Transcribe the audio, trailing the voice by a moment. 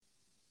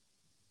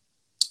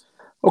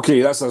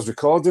Okay, that's us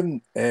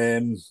recording.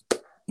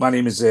 My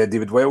name is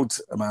David Wild.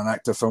 I'm an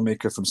actor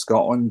filmmaker from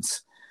Scotland.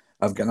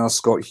 I've got another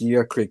Scot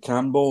here, Craig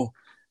Campbell,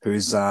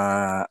 who's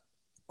an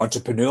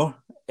entrepreneur,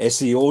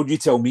 SEO. You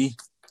tell me,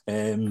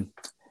 um,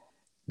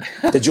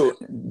 digital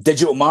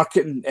digital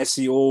marketing,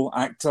 SEO,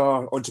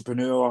 actor,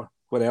 entrepreneur.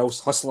 What else?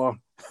 Hustler.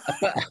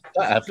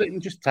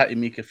 Everything, just try to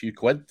make a few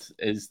quid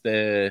is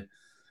the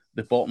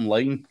bottom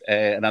line.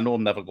 And I know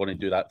I'm never going to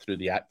do that through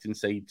the acting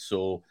side.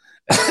 So,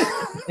 but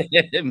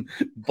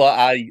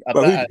I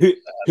Well, bet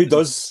who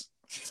does?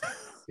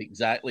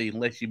 exactly,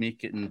 unless you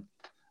make it in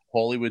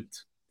Hollywood,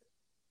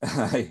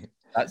 Aye.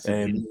 that's the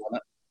dream, um,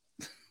 isn't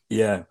it?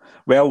 yeah.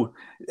 Well,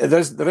 there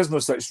is no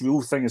such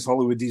real thing as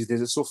Hollywood these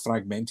days. It's so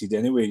fragmented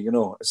anyway.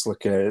 It's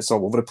like it's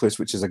all over the place,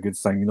 which is a good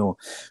thing.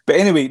 But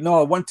anyway,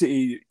 no, I want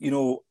to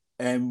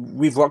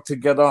we've worked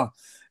together,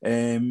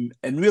 and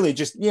really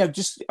just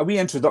a wee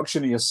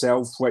introduction of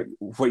yourself,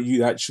 what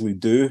you actually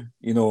do.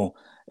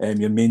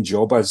 Your main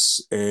job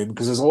is,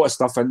 because there's a lot of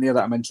stuff in there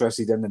that I'm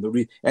interested in,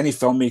 and any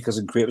filmmakers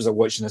and creators are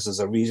watching this as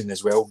a reason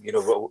as well.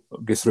 We'll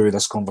go through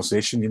this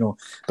conversation.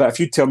 But if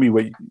you tell me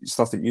what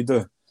stuff that you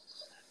do.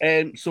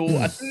 So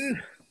I do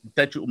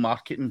digital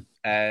marketing,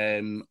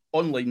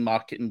 online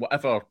marketing,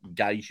 whatever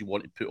guys you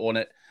want to put on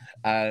it.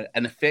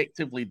 And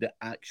effectively, the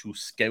actual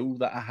skill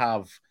that I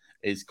have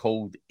is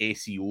called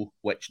SEO,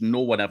 which no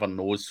one ever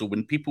knows. So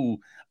when people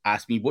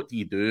ask me, what do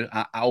you do?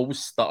 I always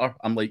stutter.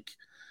 I'm like,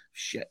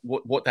 shit,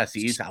 what do I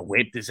say? Is a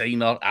web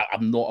designer?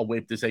 I'm not a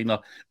web designer.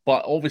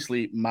 But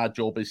obviously, my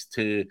job is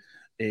to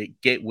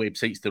get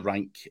websites to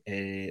rank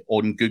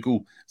on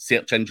Google.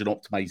 Search engine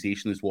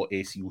optimization is what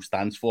SEO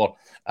stands for.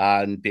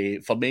 And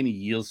for many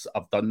years,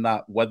 I've done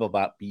that, whether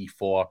that be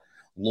for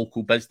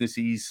local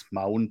businesses,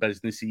 my own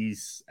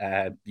businesses,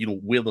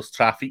 where there's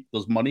traffic,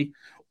 there's money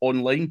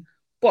online.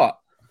 But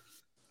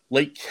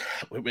like,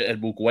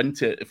 and we'll go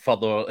into it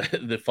further,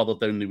 the further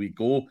down we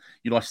go.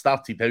 I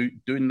started out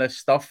doing this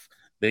stuff.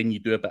 Then you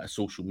do a bit of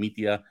social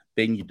media.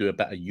 Then you do a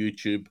bit of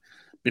YouTube.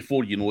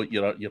 Before you know it,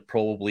 you're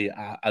probably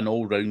an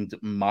all-round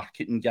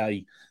marketing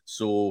guy.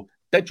 So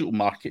digital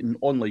marketing,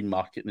 online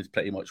marketing is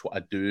pretty much what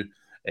I do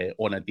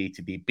on a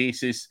day-to-day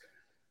basis.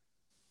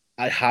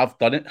 I have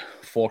done it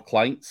for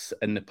clients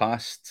in the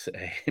past.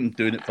 I'm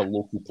doing it for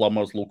local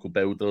plumbers, local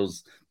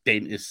builders,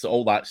 dentists,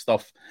 all that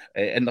stuff.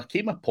 And there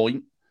came a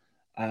point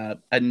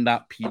in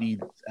that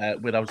period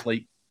where I was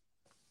like,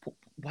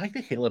 why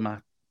the hell am I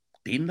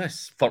doing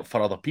this for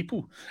other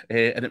people?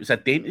 And it was a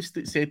dentist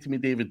that said to me,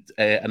 David,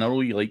 and I know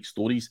you like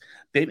stories.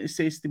 Dentist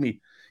says to me,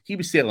 he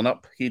was selling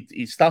up.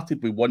 He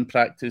started with one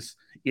practice,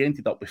 he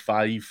ended up with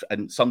five,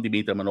 and somebody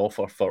made him an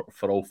offer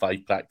for all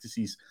five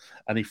practices.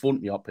 And he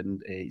phoned me up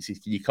and he says,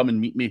 can you come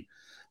and meet me?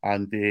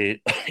 And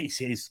he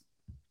says,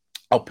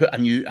 I'll put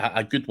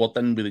a good word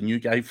in with a new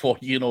guy for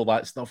you and all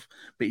that stuff.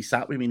 But he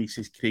sat with me and he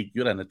says, Craig,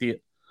 you're an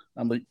idiot.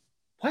 I'm like,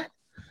 what?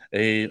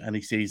 And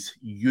he says,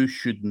 you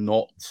should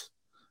not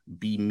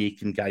be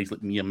making guys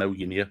like me a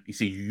millionaire. He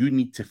says, you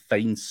need to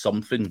find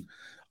something,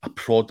 a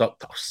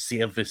product or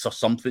service or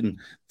something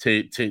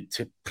to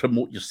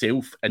promote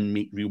yourself and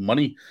make real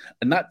money.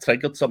 And that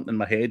triggered something in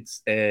my head.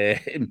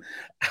 And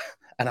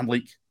I'm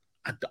like,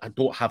 I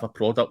don't have a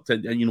product.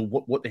 And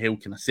what the hell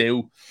can I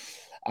sell?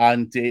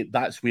 And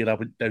that's where I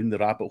went down the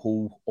rabbit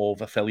hole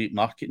of affiliate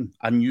marketing.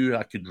 I knew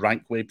I could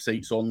rank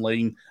websites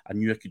online. I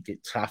knew I could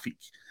get traffic.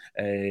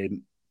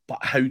 But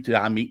how do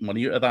I make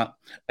money out of that?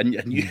 And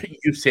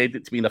you've said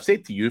it to me, and I've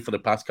said to you for the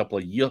past couple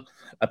of years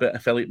about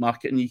affiliate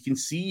marketing. You can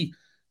see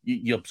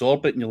you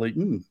absorb it, and you're like,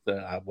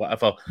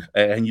 whatever,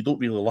 and you don't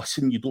really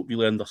listen, you don't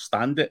really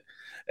understand it.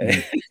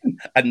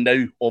 And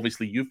now,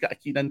 obviously, you've got a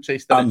keen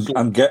interest in it.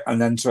 I'm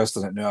getting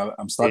interested in it now.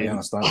 I'm starting to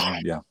understand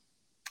it. Yeah.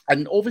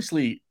 And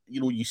obviously,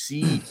 you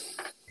see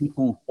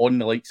people on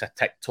the likes of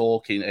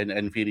TikTok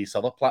and various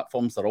other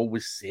platforms, they're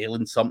always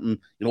selling something.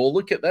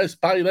 Look at this,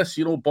 buy this,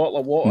 bottle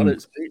of water.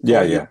 It's great.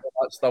 Yeah,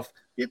 all that stuff.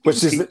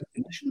 Which is the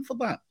commission for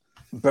that.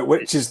 But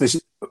which is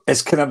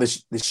it's kind of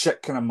the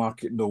shit kind of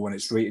market, though, when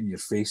it's right in your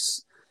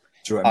face.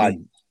 Do you know what I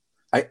mean?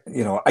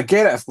 I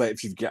get it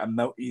if you've got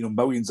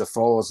millions of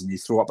followers and you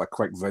throw up a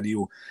quick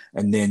video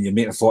and then you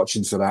make a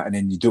fortune for that and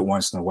then you do it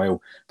once in a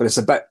while. But it's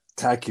a bit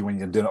tacky when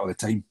you're doing it all the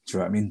time. Do you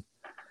know what I mean?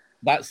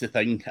 That's the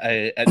thing.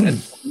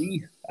 And for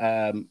me,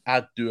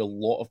 I do a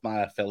lot of my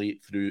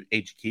affiliate through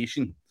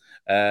education.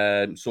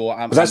 That's what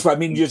I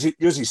mean.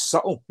 Usually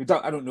subtle.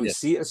 I don't really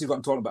see it. See what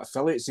I'm talking about.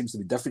 Affiliate, it seems to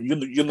be different.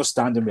 You're not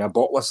standing with a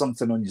bottle or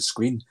something on your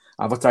screen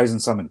advertising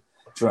something. Do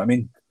you know what I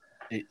mean?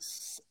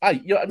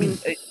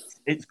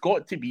 It's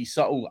got to be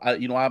subtle.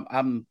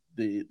 I'm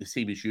the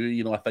same as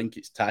you. I think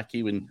it's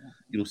tacky when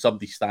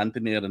somebody's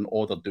standing there and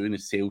all they're doing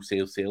is sell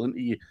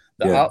into you.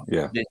 The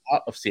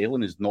art of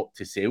selling is not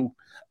to sell.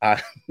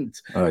 And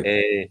I've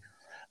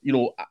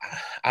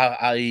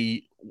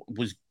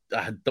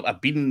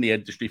been in the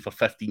industry for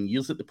 15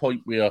 years at the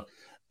point where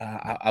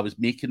I was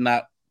making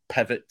that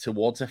pivot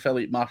towards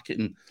affiliate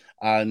marketing,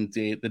 and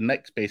the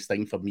next best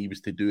thing for me was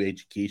to do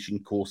education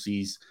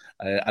courses,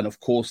 and of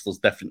course there's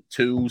different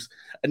tools,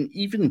 and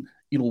even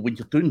when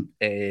you're doing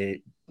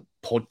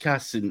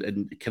podcasts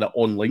and kind of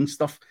online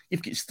stuff.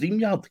 You've got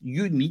StreamYard.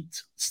 You need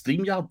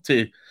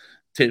StreamYard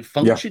to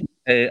function.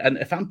 And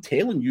if I'm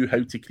telling you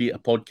how to create a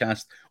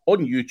podcast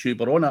on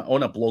YouTube or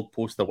on a blog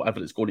post or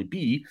whatever it's going to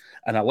be,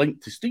 and I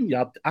link to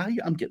StreamYard,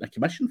 I'm getting a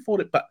commission for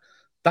it. But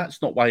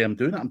that's not why I'm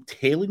doing it. I'm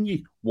telling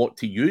you what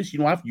to use.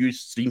 I've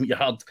used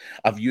StreamYard.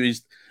 I've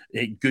used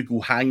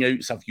Google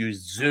Hangouts. I've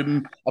used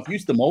Zoom. I've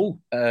used them all,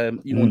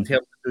 in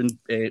terms of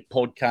doing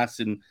podcasts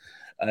and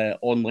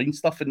online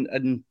stuff.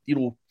 And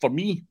for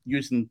me,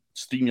 using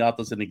StreamYard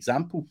as an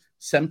example,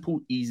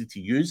 simple, easy to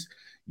use.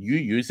 You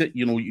use it,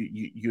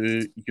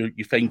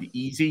 you find it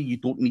easy. You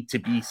don't need to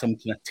be some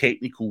kind of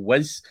technical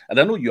whiz. And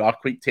I know you are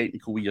quite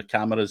technical with your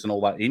cameras and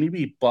all that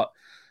anyway, but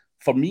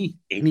for me,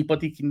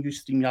 anybody can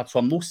use StreamYard. So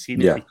I'm not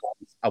saying it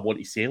because I want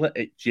to sell it.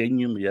 It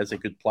genuinely is a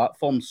good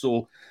platform.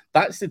 So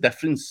that's the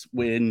difference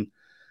when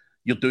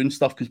you're doing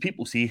stuff, because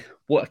people say,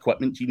 what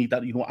equipment do you need?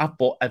 That I've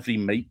bought every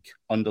mic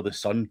under the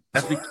sun,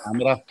 every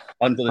camera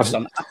under the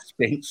sun. I've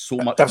spent so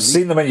much. I've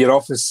seen them in your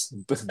office,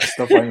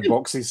 stuff in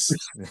boxes.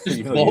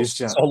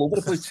 Boxes all over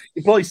the place.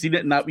 You've probably seen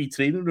it in that wee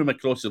training room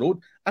across the road.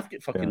 I've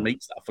got fucking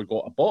mics that I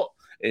forgot I bought.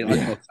 I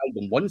tried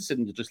them once,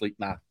 and you're just like,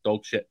 nah,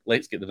 dog shit.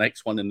 Let's get the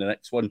next one and the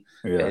next one.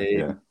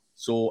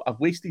 So I've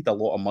wasted a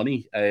lot of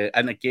money.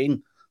 And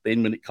again,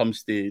 then when it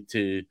comes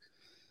to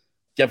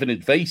giving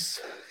advice,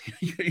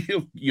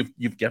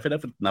 you've given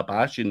everything a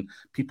bash, and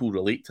people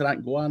relate to that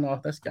and go, "Oh no,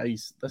 this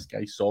guy's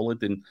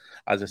solid." And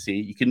as I say,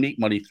 you can make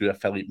money through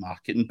affiliate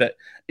marketing, but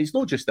it's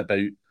not just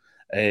about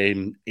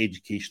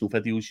educational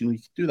videos. You can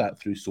do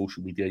that through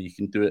social media. You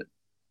can do it.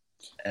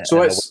 So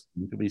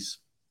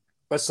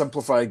let's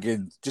simplify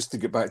again, just to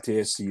get back to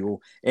SEO.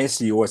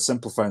 SEO is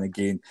simplifying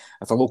again.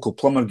 If a local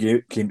plumber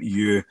came to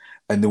you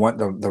and they want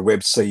their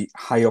website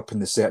high up in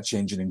the search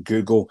engine in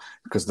Google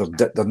because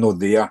they're not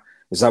there.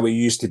 Is that what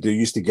you used to do? You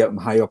used to get them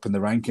high up in the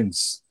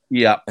rankings?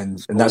 Yeah. And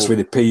that's where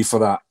they pay you for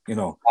that,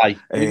 Aye.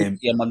 They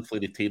pay a monthly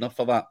retainer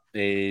for that.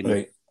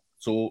 Right.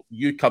 So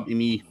you come to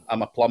me,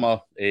 I'm a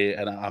plumber,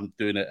 and I'm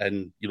doing it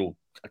in,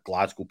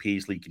 Glasgow,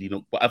 Paisley,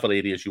 Greenock, whatever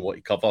areas you want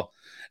to cover.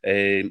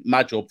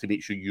 My job to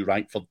make sure you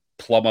rank for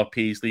plumber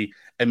Paisley,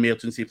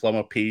 emergency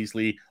plumber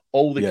Paisley,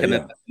 all the kind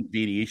of different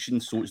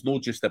variations. So it's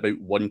not just about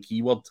one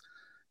keyword.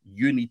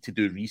 You need to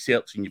do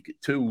research, and you've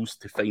got tools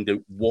to find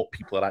out what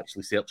people are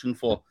actually searching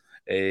for.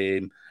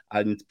 And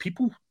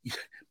people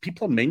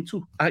are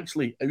mental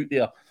actually out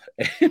there.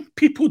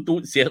 People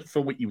don't search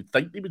for what you would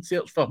think they would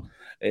search for.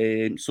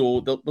 So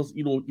there's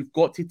you've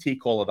got to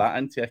take all of that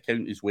into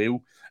account as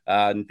well,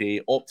 and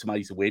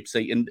optimize the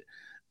website. And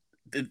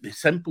the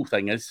simple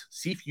thing is,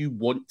 see if you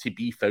want to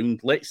be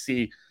found. Let's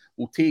say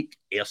we'll take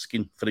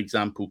Erskine for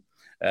example.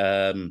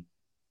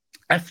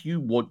 If you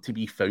want to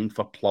be found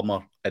for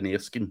plumber in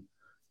Erskine,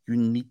 you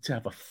need to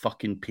have a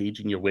fucking page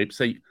in your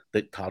website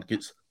that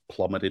targets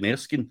plumber in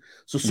Erskine.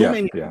 So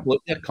many people out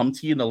there come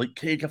to you and they're like,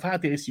 Craig, I've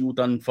had SEO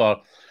done for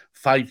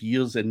 5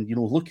 years, and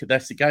look at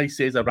this. The guy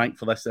says I rank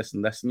for this, this,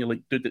 and this, and you're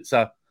like, dude, it's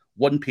a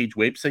one-page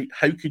website.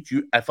 How could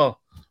you ever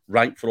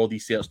rank for all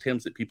these search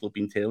terms that people have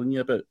been telling you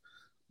about?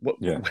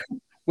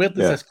 Where does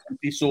this come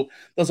from? So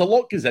there's a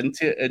lot goes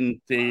into it, and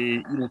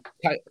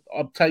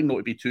I'm trying not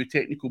to be too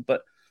technical,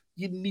 but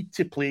you need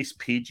to place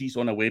pages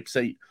on a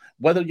website,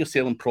 whether you're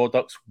selling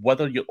products,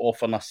 whether you're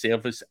offering a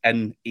service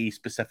in a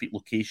specific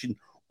location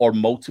or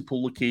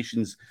multiple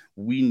locations.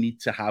 We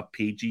need to have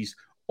pages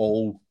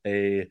all,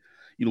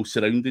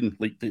 surrounding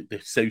like the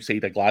south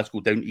side of Glasgow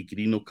down to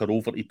Greenock or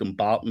over to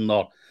Dumbarton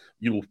or,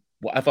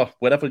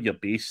 wherever you're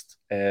based.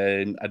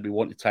 And we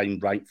want to try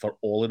and rank for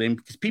all of them,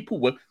 because people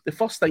will, the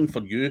first thing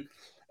for you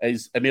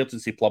is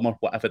emergency plumber,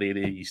 whatever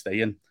area you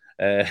stay in.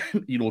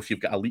 If you've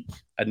got a leak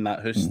in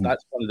that house,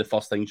 that's one of the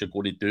first things you're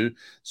going to do.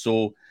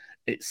 So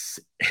it's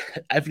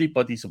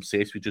everybody's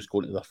obsessed with just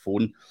going to their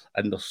phone,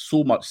 and there's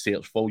so much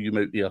search volume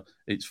out there,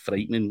 it's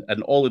frightening.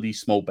 And all of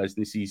these small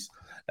businesses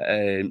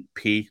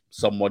pay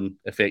someone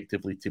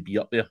effectively to be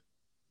up there.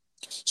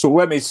 So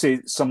let me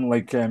say something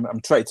like,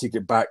 I'm trying to take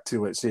it back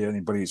to, let's say,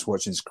 anybody who's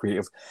watching is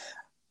creative.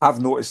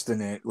 I've noticed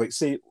in it, like,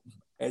 say,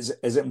 is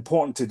it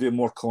important to do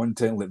more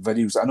content like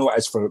videos? I know it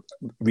is for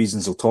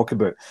reasons I'll talk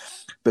about,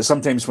 but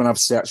sometimes when I've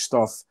searched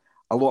stuff,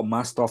 a lot of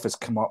my stuff has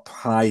come up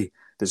high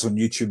that's on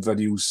YouTube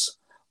videos,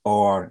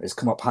 or it's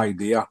come up high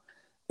there.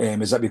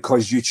 Is that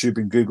because YouTube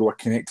and Google are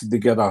connected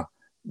together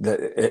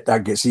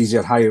that gets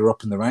easier higher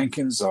up in the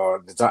rankings,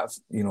 or does that,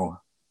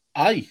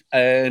 Aye.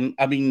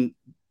 I mean,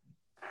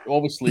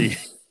 obviously,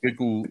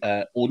 Google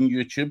own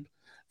YouTube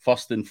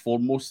first and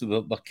foremost.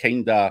 So they're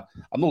kind of,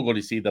 I'm not going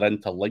to say they're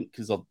interlinked,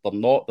 because they're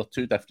not. They're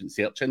two different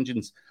search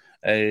engines.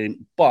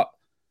 But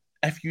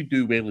if you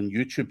do well in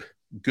YouTube,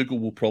 Google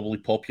will probably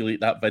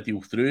populate that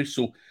video through.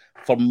 So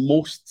for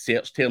most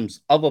search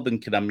terms, other than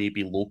kind of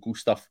maybe local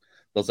stuff,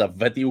 there's a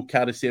video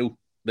carousel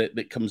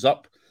that comes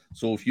up.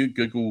 So if you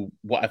Google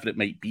whatever it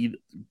might be,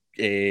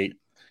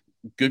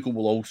 Google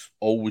will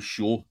always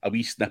show a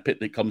wee snippet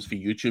that comes for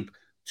YouTube,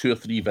 2 or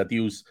 3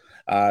 videos.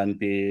 And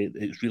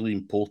it's really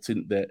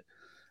important that,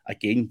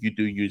 again, you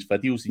do use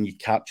videos and you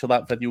capture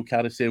that video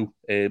carousel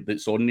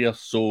that's on there.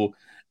 So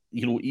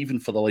even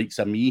for the likes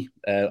of me,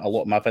 a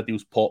lot of my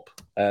videos pop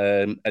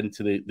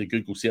into the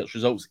Google search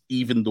results,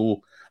 even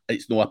though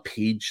it's not a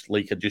page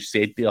like I just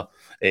said there.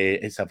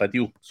 It's a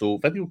video. So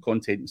video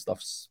content and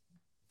stuff's,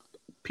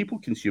 people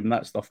consume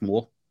that stuff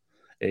more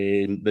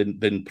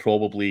than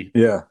probably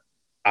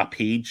a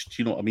page. Do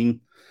you know what I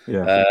mean?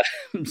 Yeah.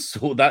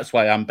 So that's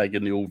why I'm big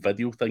in the old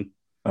video thing.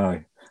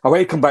 Aye. I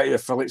want to come back to the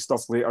affiliate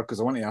stuff later because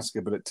I want to ask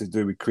you about it to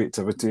do with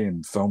creativity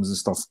and films and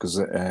stuff because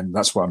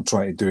that's what I'm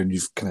trying to do and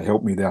you've kind of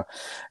helped me there.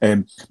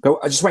 But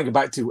I just want to go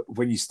back to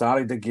when you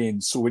started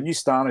again. So when you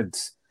started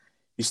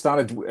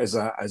as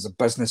a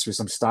business with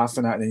some staff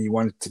in it, and then you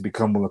wanted to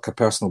become like a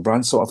personal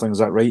brand sort of thing. Is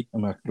that right?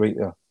 Am I right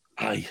there?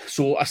 Aye.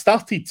 So I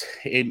started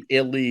in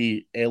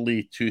early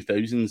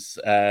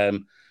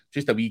 2000s.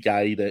 Just a wee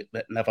guy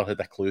that never had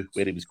a clue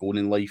where he was going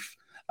in life.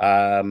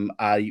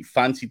 I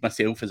fancied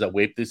myself as a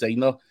web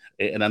designer,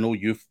 and I know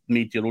you've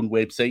made your own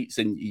websites,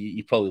 and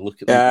you probably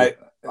look at them.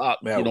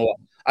 Well,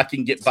 I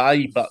can get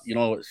by, but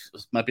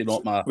it's maybe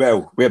not my.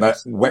 Well, wait a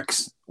minute,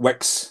 Wix.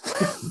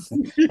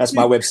 That's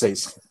my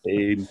websites.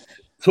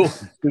 So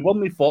we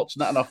weren't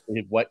fortunate enough to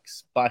have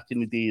Wix back in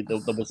the day. There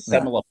was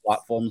similar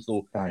platforms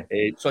though.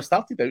 So I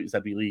started out as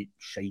a really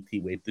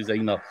shitey web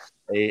designer,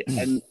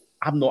 and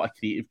I'm not a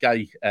creative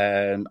guy.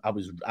 I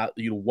was,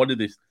 one of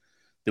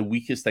the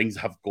weakest things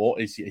I've got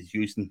is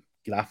using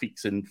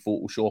graphics and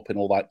Photoshop and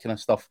all that kind of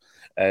stuff.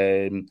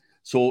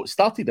 So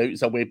started out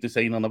as a web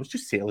designer, and I was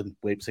just selling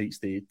websites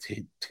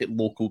to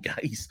local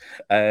guys,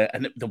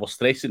 and they were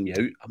stressing me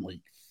out. I'm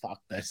like,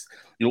 fuck this.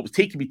 It was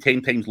taking me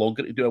 10 times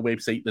longer to do a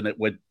website than it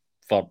would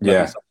for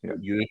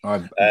you.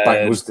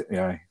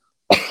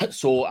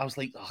 So I was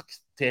like,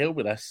 to hell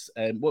with this.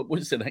 What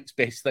was the next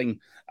best thing?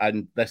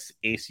 And this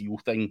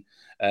SEO thing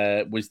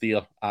was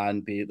there.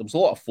 And there was a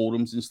lot of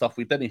forums and stuff.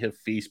 We didn't have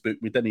Facebook.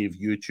 We didn't have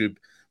YouTube.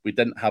 We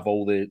didn't have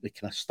all the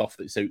kind of stuff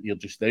that's out there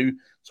just now.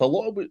 So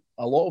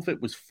a lot of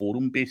it was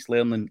forum-based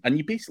learning. And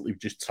you basically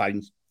just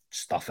trying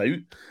stuff out.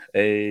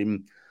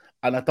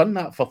 And I'd done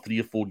that for 3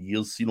 or 4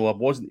 years. I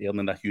wasn't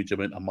earning a huge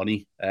amount of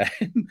money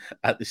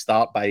at the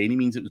start by any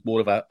means. It was more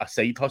of a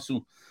side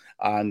hustle.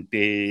 And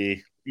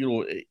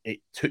it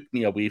took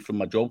me away from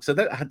my job. So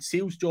I had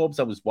sales jobs.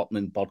 I was working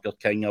in Burger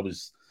King. I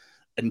was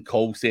in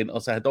call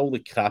centres. I had all the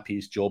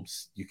crappiest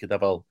jobs you could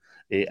ever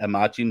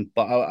imagine.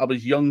 But I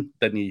was young,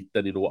 didn't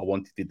know what I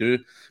wanted to do.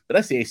 But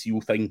this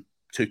SEO thing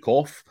took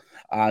off.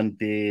 And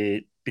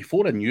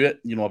before I knew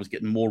it, I was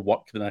getting more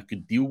work than I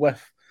could deal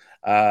with.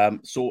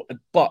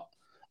 But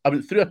I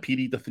went through a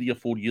period of 3 or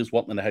 4 years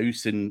working in the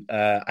house, and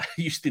I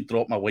used to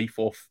drop my wife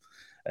off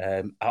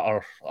at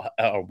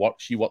her work.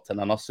 She worked in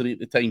a nursery at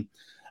the time.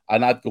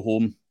 And I'd go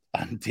home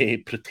and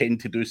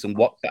pretend to do some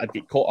work, but I'd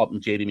get caught up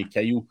in Jeremy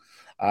Kyle.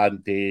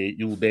 And,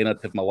 then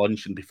I'd have my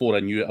lunch. And before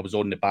I knew it, I was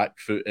on the back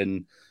foot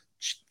and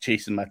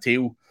chasing my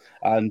tail.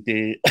 And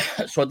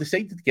so I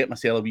decided to get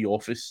myself a wee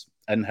office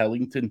in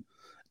Hillington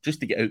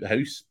just to get out of the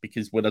house.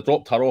 Because when I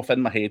dropped her off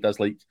in my head, I was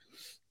like,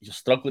 you're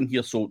struggling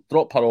here. So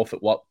drop her off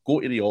at work,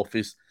 go to the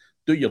office,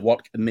 do your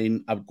work, and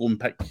then I would go and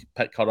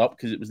pick her up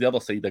because it was the other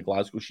side of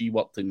Glasgow. She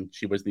worked and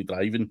she wasn't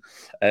driving.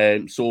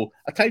 So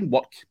I try and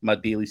work my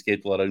daily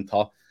schedule around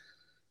her.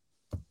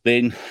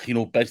 Then,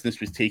 business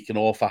was taking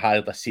off. I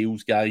hired a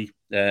sales guy.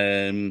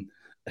 It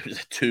was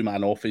a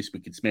 2-man office.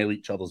 We could smell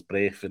each other's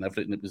breath and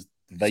everything. It was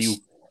vile,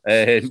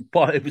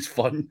 but it was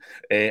fun.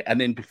 And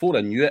then before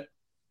I knew it,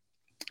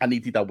 I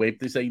needed a web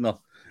designer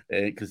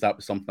because that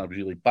was something I was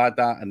really bad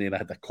at. And then I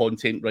had a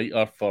content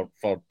writer for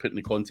putting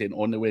the content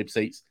on the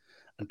websites.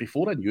 And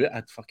before I knew it, I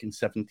had fucking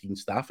 17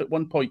 staff at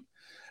one point.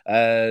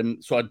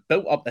 So I'd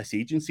built up this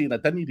agency, and I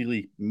didn't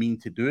really mean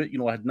to do it.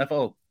 I had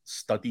never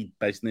studied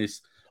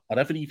business or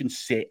ever even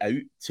set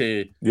out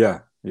to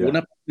own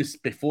a business.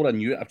 Before I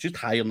knew it, I've just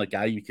hired a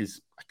guy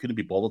because I couldn't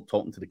be bothered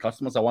talking to the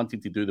customers. I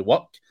wanted to do the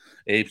work.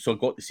 So I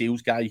got the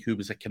sales guy who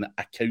was a kind of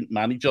account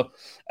manager.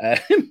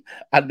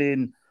 And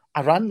then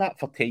I ran that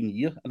for 10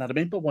 years. And I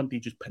remember one day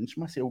just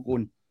pinching myself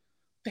going,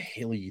 the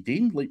hell are you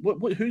doing? Like,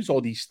 what? Who's all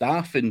these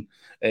staff, and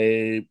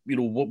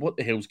what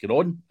the hell's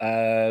going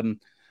on?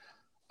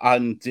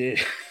 And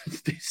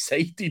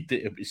decided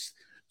that it was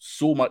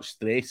so much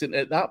stress. And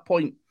at that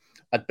point,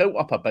 I'd built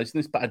up a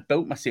business, but I'd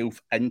built myself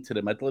into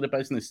the middle of the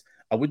business.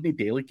 I wouldn't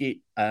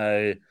delegate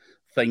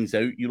things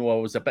out. I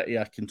was a bit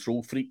of a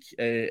control freak.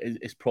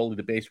 Is probably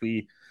the best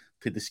way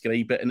to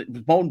describe it. And it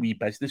was my own wee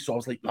business, so I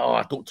was like, no,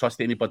 I don't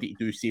trust anybody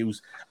to do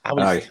sales. I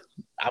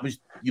was,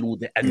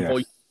 the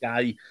invoice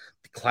guy.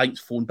 The clients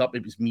phoned up,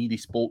 it was me they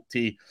spoke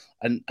to,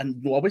 and I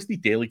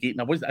wasn't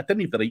delegating. I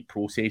didn't have the right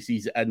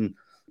processes, and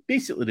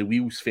basically the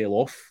wheels fell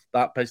off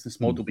that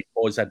business model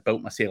because I'd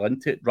built myself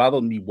into it rather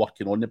than me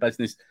working on the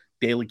business,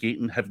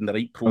 delegating, having the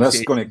right process.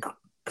 And that's going to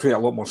create a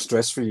lot more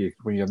stress for you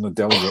when you're not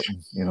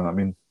delegating. You know what I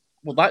mean?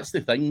 Well, that's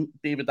the thing,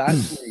 David.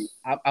 Actually,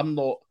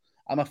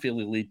 I'm a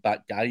fairly laid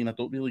back guy, and I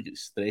don't really get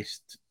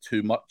stressed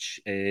too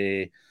much.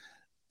 And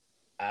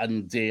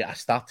I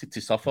started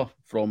to suffer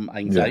from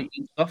anxiety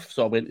and stuff.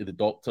 So I went to the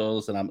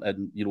doctors,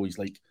 and he's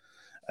like,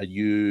 "Are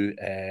you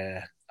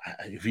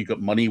if you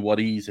got money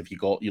worries, if you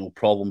got,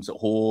 problems at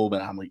home,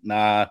 and I'm like,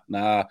 nah,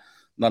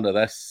 none of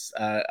this.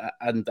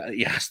 And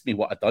he asked me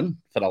what I'd done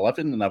for a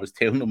living, and I was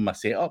telling him my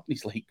setup, and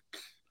he's like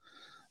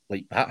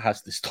that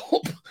has to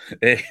stop.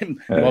 I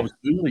was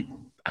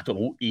doing I don't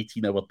know,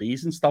 18-hour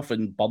days and stuff,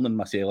 and burning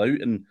myself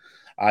out, and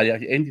I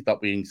ended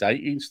up with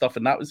anxiety and stuff,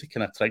 and that was the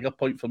kind of trigger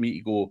point for me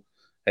to go,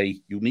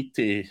 hey, you need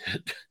to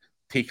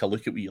take a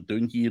look at what you're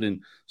doing here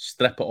and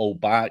strip it all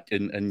back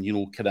and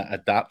kind of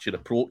adapt your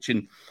approach.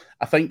 And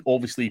I think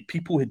obviously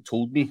people had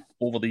told me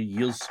over the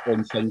years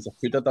on things I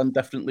could have done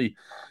differently,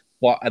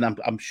 but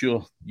I'm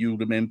sure you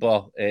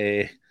remember,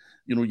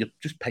 you're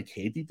just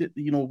pig-headed,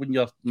 when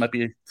you're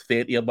maybe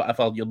 30 or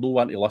whatever, you're no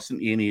one to listen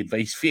to any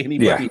advice for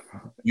anybody.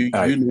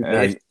 Yeah. You know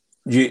best.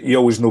 You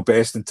always know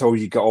best until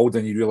you get older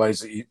and you realise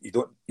that you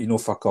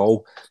don't, fuck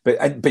all.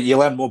 But you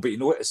learn more. But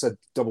it's a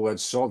double-edged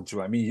sword. Do you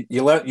know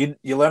what I mean?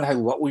 You learn how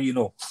little you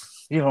know.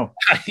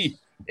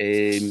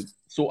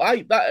 So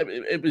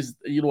it was,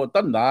 I'd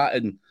done that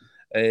and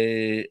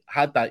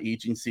had that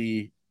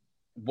agency.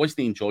 Wasn't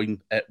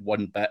enjoying it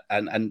one bit,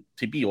 and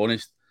to be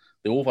honest,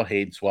 the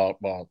overheads were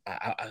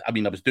I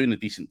mean, I was doing a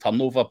decent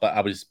turnover, but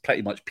I was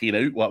pretty much paying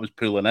out what I was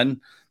pulling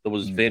in. There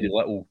was very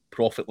little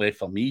profit left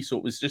for me, so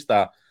it was just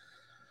an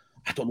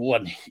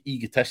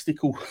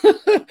egotistical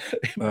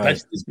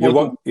business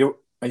model.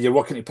 You're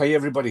working to pay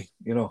everybody,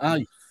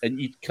 Aye, and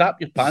you'd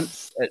crap your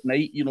pants at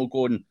night,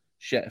 going,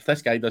 shit, if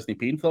this guy doesn't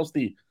pay on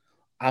Thursday,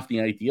 I have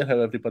no idea how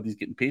everybody's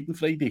getting paid on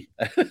Friday.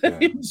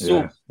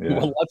 So we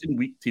were living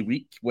week to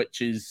week,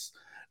 which is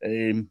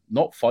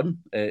not fun.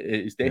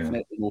 It's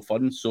definitely no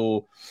fun.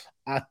 So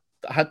I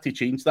had to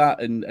change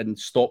that and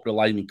stop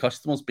relying on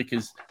customers,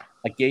 because,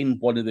 again,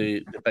 one of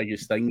the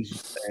biggest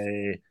things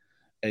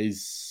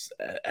is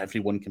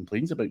everyone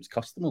complains about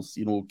customers,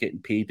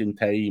 getting paid in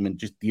time and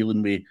just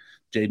dealing with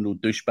general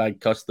douchebag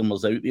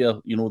customers out there.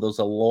 There's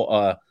a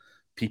lot of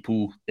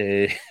people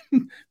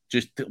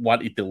just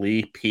want to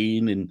delay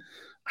paying, and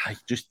I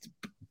just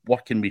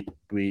working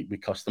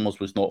with customers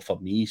was not for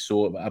me.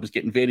 So I was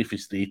getting very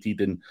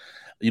frustrated, and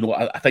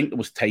I think there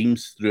was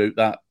times throughout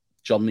that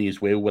journey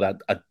as well where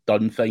I'd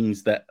done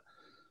things that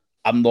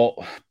I'm not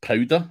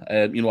proud of.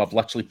 I've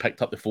literally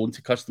picked up the phone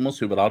to customers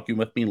who were arguing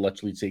with me and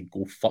literally said,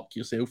 "Go fuck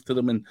yourself" to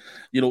them, and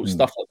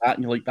stuff like that.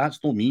 And you're like, that's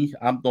not me.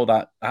 I'm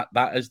not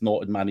that is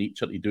not in my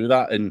nature to do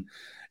that. And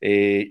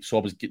so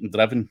I was getting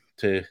driven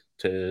to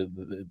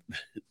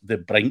the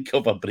brink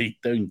of a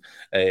breakdown,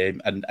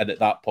 and at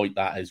that point,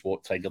 that is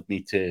what triggered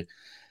me to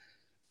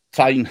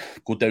try and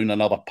go down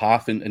another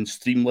path and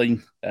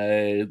streamline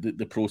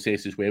the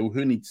process as well.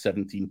 Who needs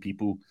 17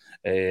 people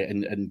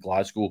in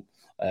Glasgow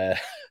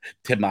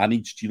to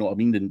manage? Do you know what I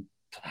mean? And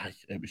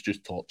it was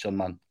just torture,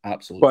 man.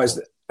 Absolutely.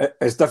 Well,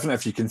 it's different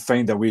if you can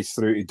find a way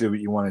through to do what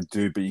you want to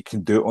do, but you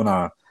can do it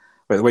on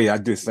by the way I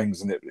do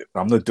things, and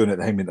I'm not doing it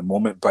at the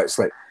moment, but it's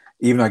like,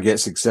 even I get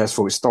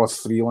successful, it's still a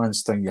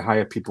freelance thing. You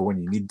hire people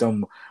when you need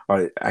them.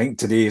 Or I think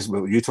today is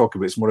what you talk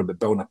about. It's more about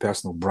building a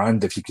personal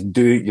brand. If you can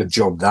do your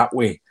job that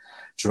way,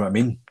 do you know what I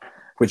mean?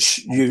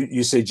 Which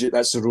you said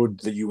that's the road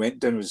that you went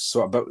down, was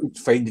sort of about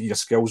finding your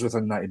skills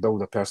within that to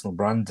build a personal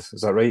brand.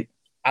 Is that right?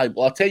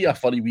 I'll tell you a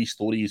funny wee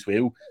story as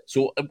well.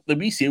 So the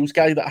wee sales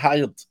guy that I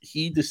hired,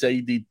 he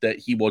decided that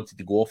he wanted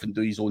to go off and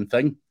do his own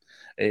thing,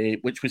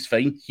 which was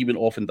fine. He went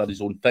off and did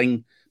his own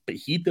thing, but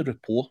he did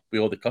rapport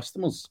with all the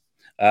customers.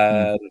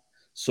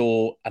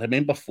 So I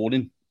remember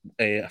phoning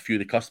a few of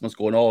the customers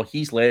going, "Oh,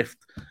 he's left.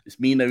 It's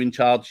me now in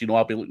charge.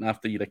 I'll be looking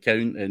after your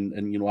account,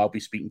 and I'll be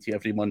speaking to you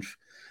every month."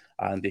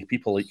 And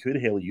people are like, "Who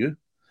the hell are you?"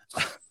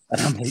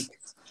 And I'm like,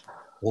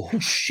 "Oh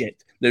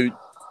shit!" Now,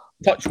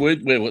 touch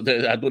wood. Well,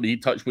 I don't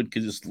need touch wood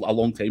because it's a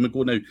long time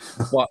ago now.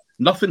 But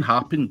nothing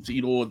happened.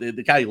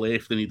 The guy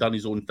left and he done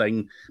his own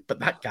thing. But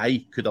that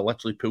guy could have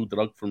literally pulled the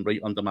rug from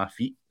right under my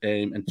feet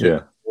and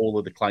took all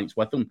of the clients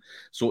with him.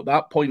 So at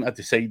that point, I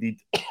decided.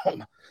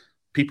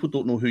 People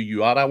don't know who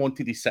you are. I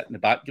wanted to sit in the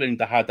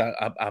background. I had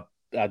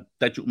a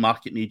digital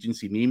marketing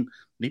agency name.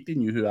 Nobody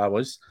knew who I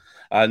was.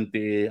 And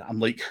I'm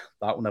like,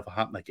 that will never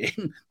happen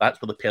again.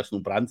 That's where the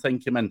personal brand thing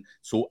came in.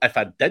 So if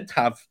I did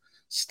have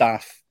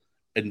staff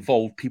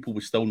involved, people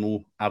would still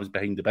know I was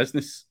behind the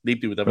business.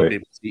 Nobody would ever be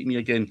able to say to me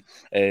again,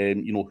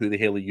 who the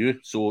hell are you?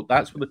 So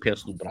that's where the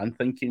personal brand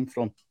thing came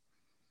from.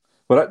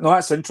 Well, no,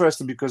 that's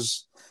interesting,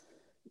 because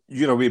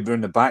you're away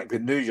around the back,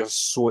 but now you're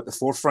so at the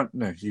forefront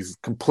now.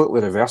 You've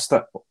completely reversed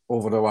it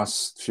over the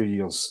last few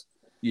years.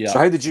 Yeah. So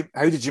how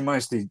did you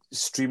manage to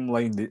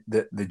streamline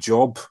the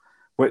job?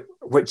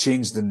 What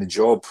changed in the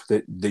job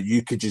that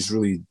you could just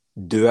really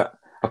do it,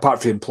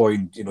 apart from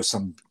employing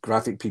some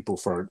graphic people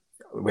for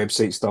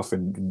website stuff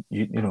and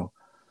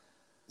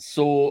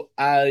So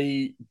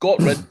I got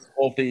rid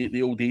of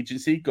the old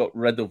agency, got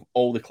rid of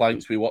all the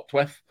clients we worked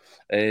with,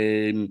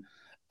 and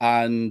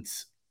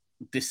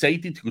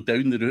decided to go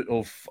down the route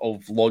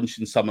of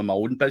launching some of my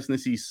own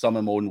businesses, some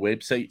of my own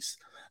websites,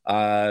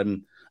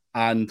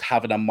 and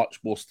having a much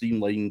more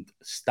streamlined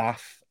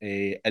staff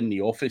in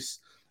the office.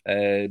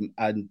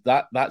 And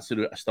that's the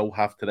route I still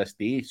have to this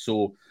day.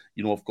 So,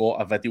 I've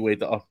got a video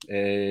editor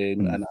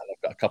and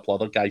I've got got a couple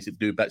other guys that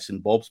do bits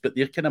and bobs, but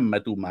they're kind of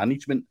middle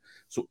management.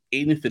 So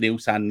anything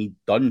else I need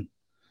done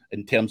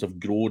in terms of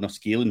growing or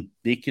scaling,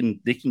 they can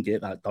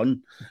get that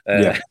done.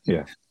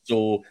 Yeah.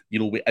 So,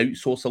 we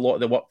outsource a lot of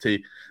the work to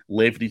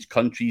leverage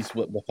countries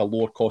with a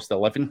lower cost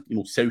of living.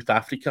 South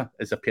Africa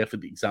is a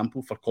perfect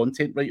example for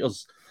content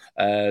writers.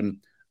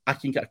 I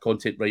can get a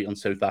content writer in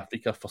South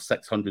Africa for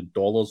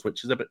 $600,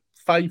 which is about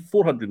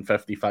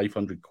 450,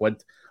 500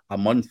 quid a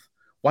month.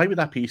 Why would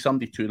I pay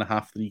somebody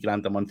 $2,500,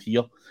 $3,000 a month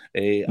here?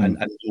 And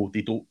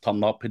they don't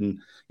turn up and,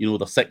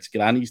 their 6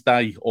 grannies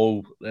die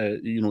all,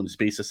 in the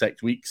space of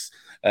 6 weeks.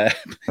 Get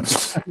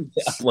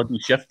a bloody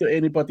shift at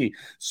anybody.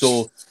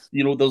 So,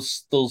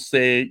 there's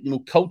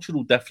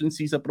cultural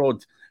differences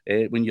abroad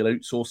when you're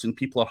outsourcing.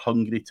 People are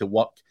hungry to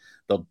work.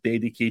 They're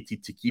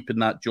dedicated to keeping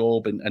that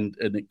job and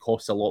it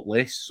costs a lot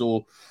less.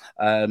 So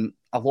a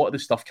lot of the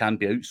stuff can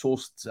be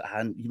outsourced.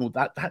 And,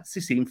 that's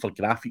the same for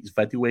graphics,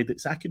 video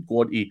edits. I could go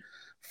onto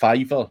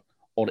Fiverr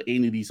or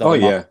any of these other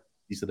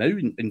markets now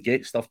and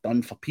get stuff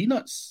done for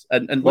peanuts.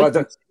 And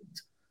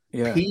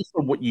pay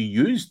for what you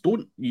use.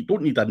 You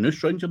don't need a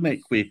noose around your neck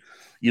with,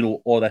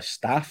 all this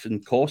staff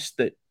and cost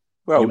that.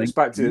 Well, it's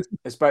back to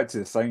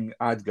the thing.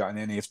 I'd got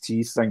an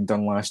NFT thing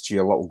done last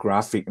year, a little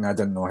graphic, and I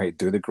didn't know how to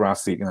do the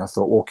graphic. And I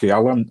thought, okay, I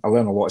learn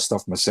a lot of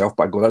stuff myself,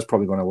 but I go, that's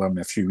probably going to learn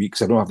me a few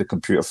weeks. I don't have the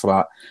computer for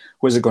that.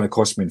 What's it going to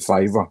cost me in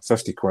Fiverr?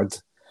 50 quid.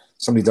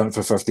 Somebody done it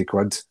for 50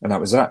 quid, and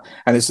that was it.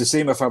 And it's the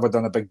same if I've ever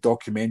done a big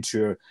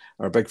documentary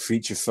or a big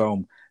feature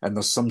film, and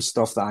there's some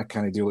stuff that I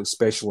kind do, like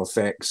special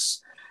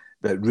effects,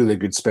 that really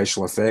good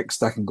special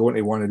effects. I can go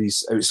into one of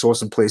these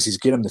outsourcing places,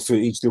 get them the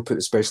footage, they'll put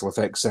the special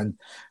effects in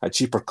at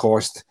cheaper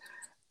cost.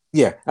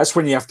 Yeah, that's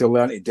when you have to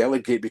learn to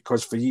delegate,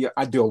 because for you,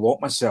 I do a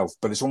lot myself,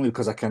 but it's only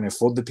because I can't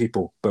afford the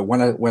people. But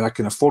when I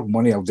can afford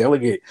money, I'll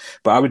delegate.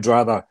 But I would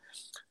rather,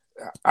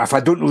 if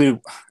I'm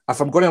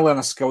going to learn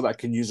a skill that I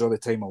can use all the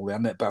time, I'll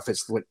learn it. But if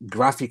it's like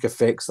graphic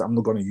effects that I'm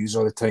not going to use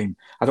all the time,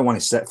 I don't want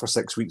to sit for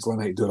 6 weeks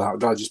learning how to do that.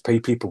 I'd rather just pay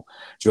people.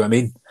 Do you know what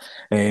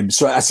I mean?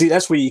 So I see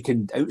that's where you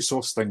can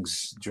outsource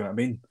things. Do you know what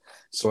I mean?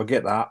 So I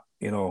get that,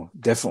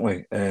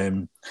 definitely.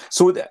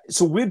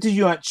 So where do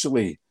you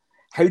actually?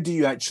 How do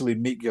you actually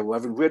make your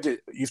living?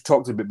 You've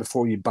talked about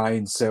before, you buy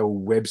and sell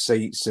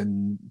websites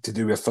and to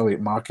do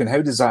affiliate marketing.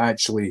 How does that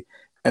actually,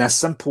 in a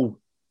simple,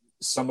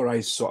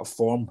 summarized sort of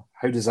form,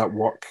 how does that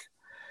work?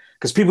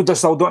 Because people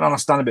just still don't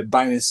understand about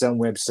buying and selling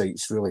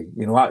websites, really.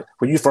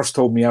 When you first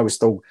told me, I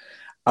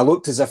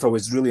looked as if I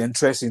was really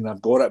interested and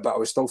I've got it, but I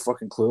was still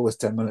fucking clueless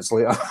 10 minutes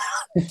later.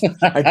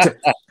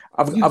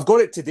 I've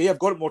got it today. I've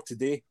got it more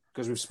today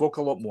because we've spoke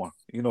a lot more,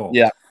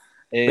 Yeah.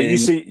 But you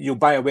say you'll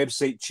buy a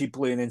website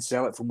cheaply and then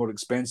sell it for more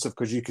expensive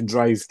because you can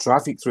drive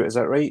traffic through it. Is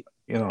that right?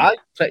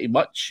 Pretty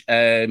much.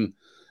 The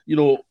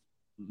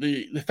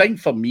thing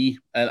for me,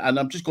 and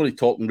I'm just going to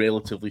talk in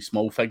relatively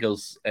small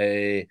figures.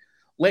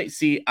 Let's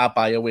say I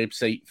buy a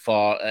website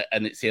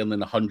and it's earning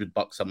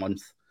 $100 a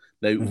month.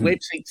 Now,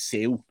 websites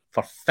sell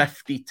for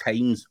 50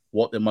 times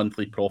what the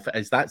monthly profit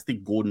is. That's the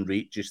going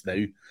rate just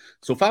now.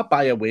 So if I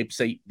buy a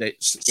website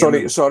that's...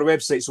 Sorry,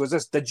 website. So is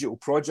this digital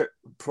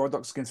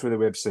products going through the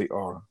website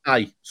or...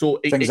 Aye.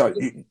 So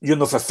you're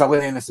not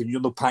fulfilling anything,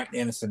 you're not packing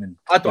anything.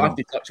 I don't have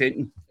to touch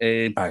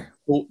anything. Aye.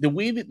 So the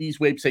way that these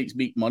websites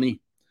make money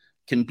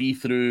can be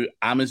through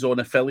Amazon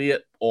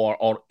affiliate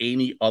or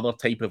any other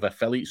type of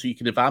affiliate. So you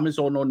can have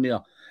Amazon on there.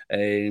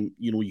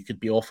 You could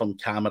be offering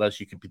cameras,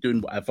 you could be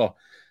doing whatever.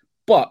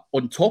 But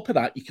on top of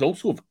that, you can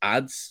also have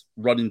ads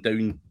running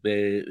down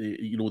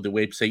the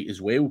website as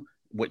well,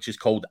 which is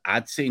called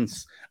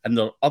AdSense. And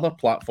there are other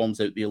platforms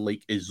out there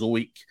like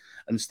Ezoic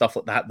and stuff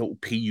like that will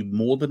pay you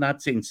more than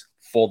AdSense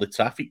for the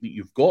traffic that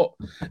you've got.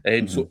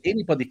 So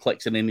anybody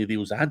clicks on any of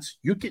those ads,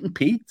 you're getting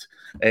paid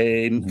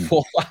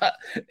for that,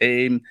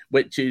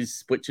 which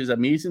is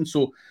amazing.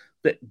 So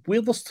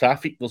where there's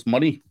traffic, there's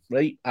money,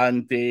 right?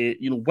 And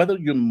whether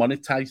you're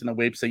monetizing a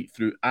website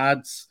through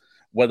ads,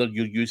 whether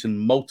you're using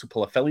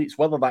multiple affiliates,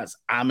 whether that's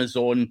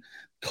Amazon,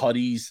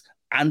 Currys,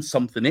 and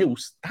something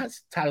else,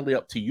 that's entirely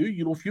up to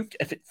you.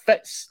 If it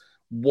fits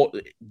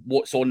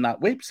what's on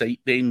that website,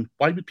 then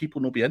why would people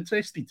not be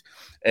interested?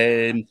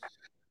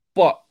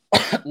 But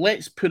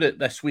let's put it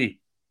this way: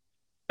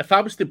 if I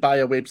was to buy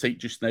a website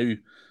just now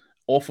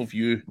off of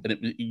you,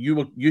 and you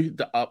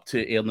had up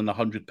to earning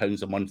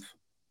 £100 a month,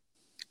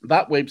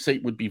 that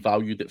website would be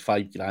valued at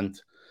 $5,000.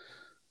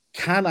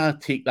 Can I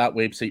take that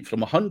website from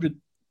 £100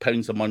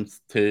 a month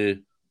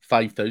to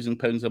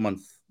 £5,000 a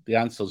month? The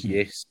answer is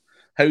yes.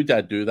 How do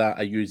I do that?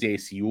 I use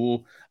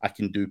SEO. I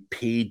can do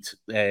paid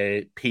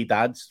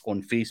ads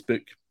on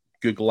Facebook,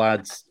 Google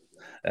Ads.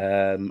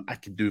 I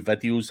can do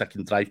videos. I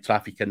can drive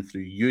traffic in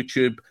through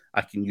YouTube.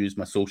 I can use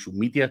my social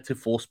media to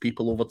force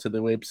people over to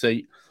the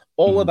website.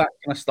 All of that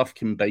kind of stuff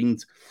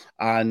combined.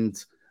 And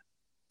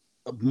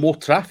more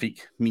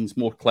traffic means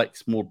more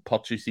clicks, more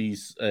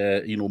purchases,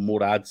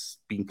 more ads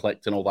being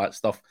clicked and all that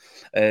stuff.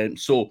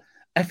 So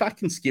if I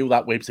can scale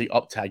that website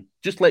up to,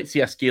 just let's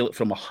say I scale it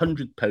from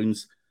 £100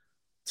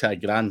 to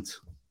 £1,000,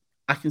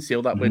 I can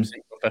sell that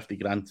website for 50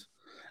 grand.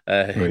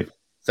 Right.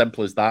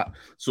 Simple as that.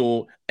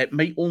 So it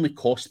might only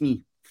cost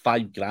me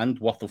 $5,000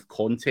 worth of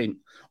content,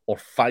 or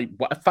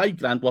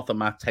 $5,000 worth of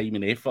my time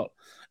and effort,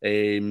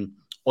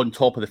 on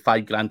top of the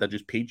 $5,000 I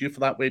just paid you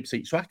for that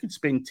website. So I could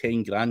spend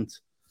 $10,000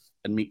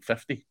 and make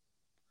 50,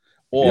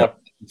 or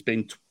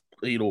spend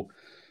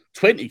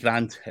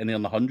 20,000 and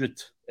earn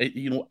 100.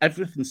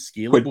 Everything's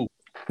scalable.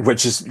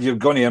 Which is, you're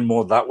going to earn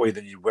more that way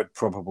than you would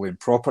probably in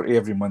property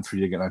every month, where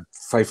you're getting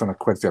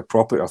 £500 for a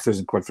property or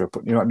 £1,000 for a,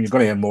 you know what I mean? You're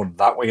going to earn more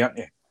that way, aren't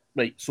you?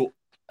 Right. So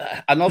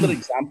another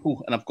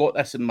example, and I've got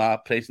this in my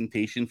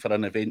presentation for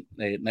an event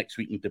next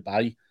week in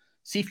Dubai.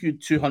 See if you had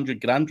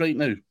 $200,000 right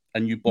now,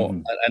 and you bought,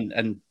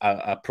 and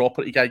a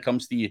property guy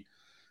comes to you,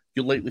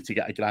 you're likely to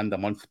get $1,000 a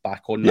month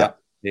back on that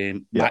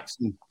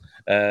maximum.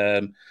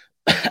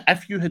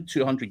 If you had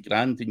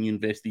 $200,000 and you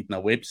invested in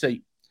a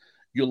website,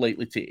 you're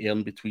likely to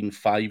earn between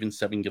 $5,000 and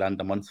 $7,000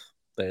 a month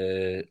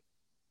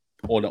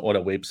on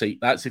a website.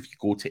 That's if you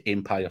go to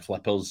Empire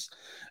Flippers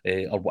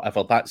or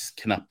whatever. That's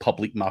kind of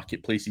public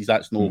marketplaces.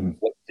 That's no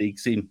what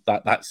Craig's saying.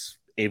 That's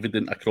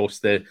evident across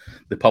the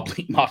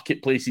public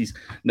marketplaces.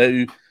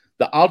 Now,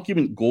 the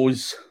argument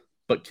goes,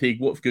 but Craig,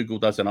 what if Google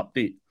does an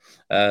update?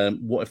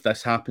 What if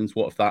this happens?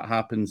 What if that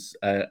happens?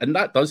 And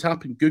that does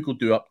happen. Google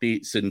do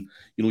updates, and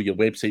your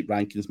website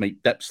rankings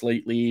might dip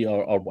slightly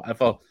or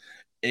whatever.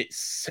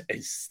 It's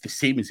the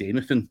same as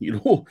anything,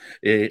 a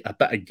bit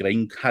of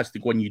grind has to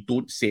go, and you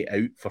don't set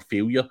out for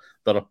failure.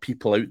 There are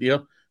people out there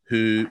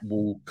who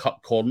will cut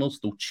corners,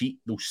 they'll cheat,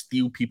 they'll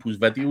steal people's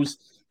videos,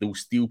 they'll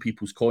steal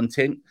people's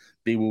content,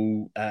 they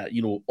will,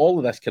 all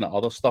of this kind of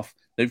other stuff.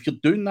 Now, if you're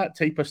doing that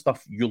type of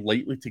stuff, you're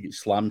likely to get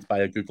slammed by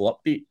a Google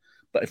update.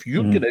 But if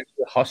you're getting out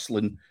there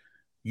hustling,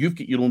 you've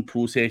got your own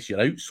process, you're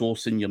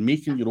outsourcing, you're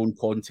making your own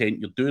content,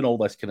 you're doing all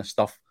this kind of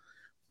stuff,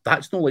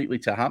 that's not likely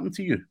to happen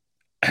to you.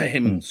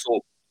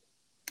 So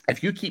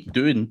if you keep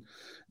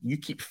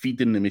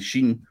feeding the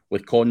machine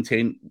with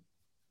content,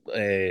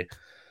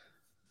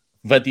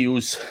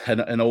 videos,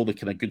 and all the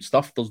kind of good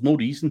stuff, there's no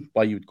reason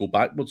why you would go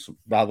backwards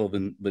rather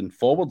than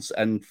forwards.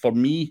 And for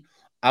me,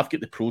 I've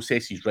got the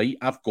processes right.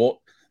 I've got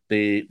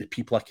the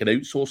people I can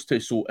outsource to.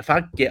 So if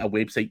I get a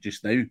website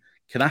just now,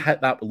 can I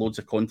hit that with loads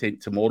of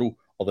content tomorrow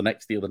or the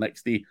next day or the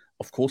next day?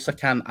 Of course I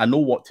can. I know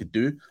what to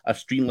do. I've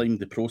streamlined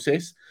the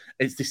process.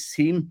 It's the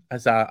same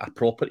as a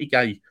property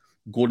guy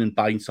going and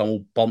buying some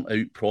old burnt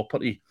out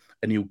property,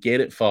 and he'll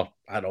get it for,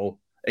 I don't know,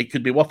 it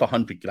could be worth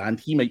 $100,000.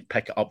 He might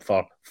pick it up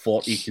for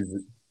 40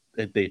 because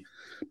the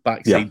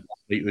backside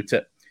right out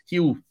it.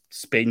 He'll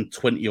spend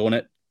 20 on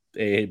it,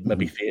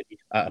 maybe 30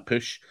 at a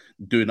push,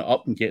 doing it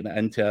up and getting it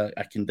into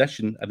a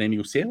condition, and then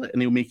he'll sell it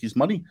and he'll make his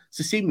money. It's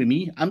the same with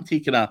me. I'm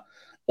taking a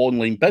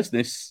online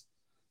business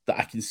that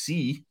I can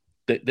see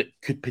that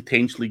could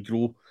potentially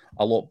grow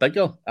a lot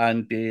bigger,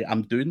 and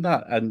I'm doing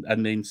that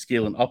and then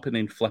scaling up and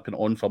then flipping it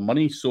on for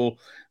money. So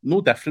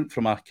no different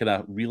from a kind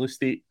of real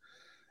estate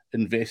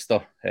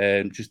investor,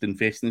 just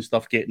investing in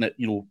stuff, getting it.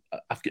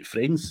 I've got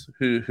friends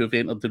who have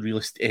entered the real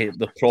estate,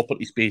 the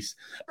property space,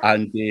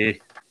 and they'll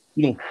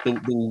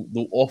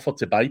offer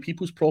to buy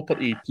people's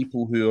property,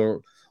 people who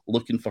are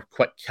looking for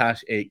quick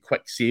cash,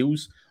 quick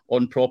sales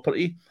on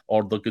property,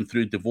 or they're going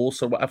through a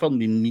divorce or whatever,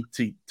 and they need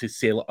to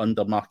sell it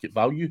under market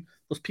value.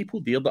 There's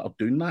people there that are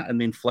doing that and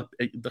then flip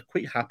it. They're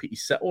quite happy to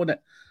sit on it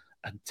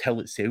until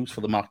it sells for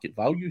the market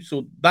value.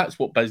 So that's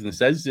what business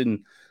is.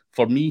 And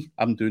for me,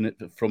 I'm doing it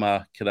from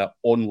a kind of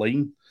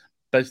online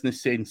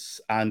business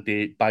sense, and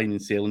buying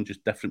and selling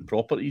just different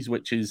properties,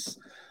 which is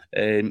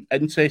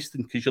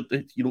interesting because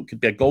it could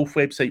be a golf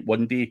website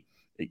one day,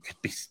 it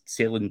could be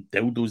selling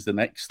dildos the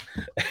next.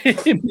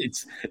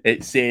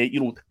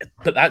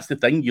 But that's the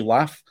thing. You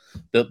laugh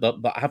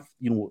that have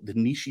the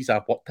niches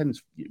I've worked in.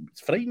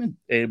 It's frightening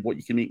what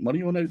you can make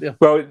money on out there.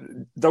 Well,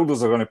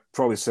 dildos are going to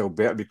probably sell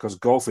better because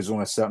golf is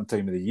only a certain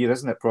time of the year,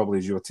 isn't it? Probably,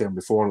 as you were telling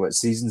before, like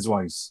seasons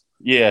wise.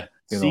 Yeah,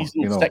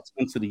 seasonal 6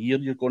 months of the year,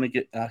 you're going to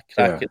get a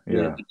crack at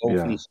the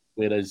golfing.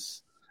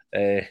 Whereas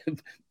I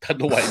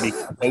don't know why I make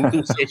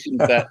dildo sessions,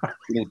 but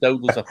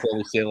dildos are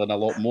probably selling a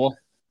lot more.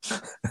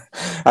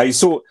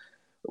 So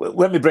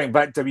let me bring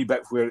back to a wee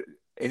bit where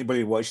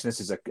anybody watching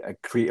this is a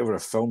creative or a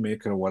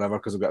filmmaker or whatever,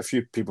 because I've got a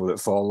few people that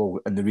follow,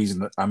 and the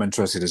reason that I'm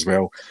interested as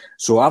well.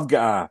 So I've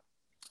got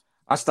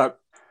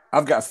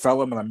a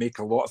film, and I make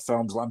a lot of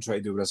films. I'm trying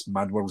to do this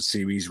Mad World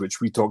series, which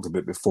we talked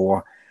about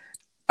before.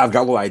 I've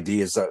got a lot of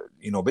ideas that,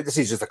 but this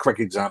is just a quick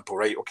example,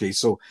 right? Okay,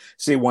 so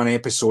say one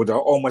episode,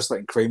 almost like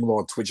in Crime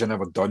Lord, which I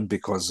never done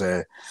because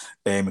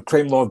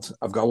Crime Lord,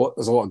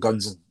 there's a lot of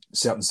guns in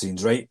certain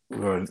scenes, right?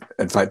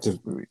 In fact,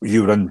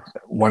 you were in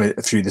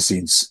a few of the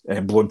scenes,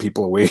 blowing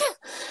people away.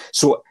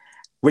 So,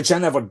 which I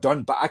never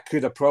done, but I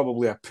could have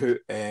probably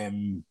put,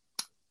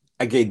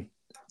 again,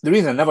 the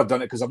reason I never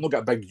done it, because I've not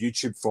got a big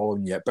YouTube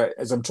following yet, but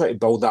as I'm trying to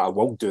build that, I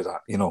will do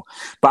that,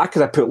 But I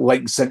could have put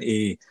links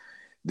into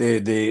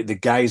the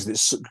guys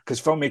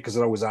because filmmakers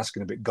are always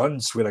asking about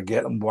guns, where I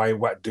get them, why,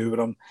 what I do with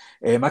them.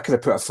 I could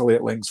have put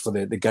affiliate links for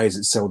the guys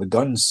that sell the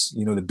guns,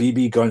 the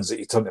BB guns that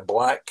you turn to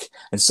black,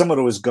 and some of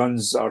those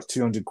guns are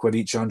 200 quid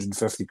each,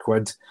 150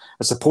 quid.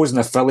 I suppose an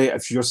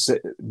affiliate,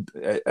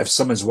 if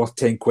someone's worth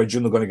 10 quid,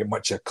 you're not going to get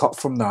much of a cut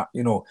from that,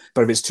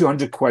 But if it's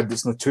 200 quid,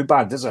 it's not too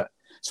bad, is it?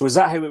 So is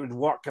that how it would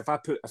work? If I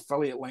put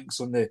affiliate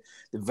links on the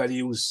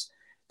videos,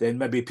 then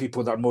maybe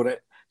people that are more.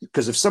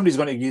 Because if somebody's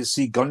going to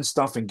see gun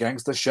stuff and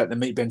gangster shit, they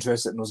might be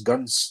interested in those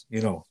guns,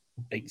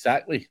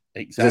 Exactly.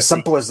 It's as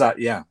simple as that,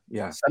 yeah.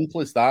 Simple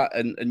as that.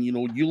 And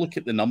you look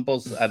at the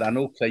numbers, and I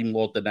know Crime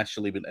Lord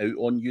initially went out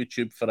on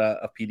YouTube for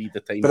a period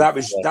of time.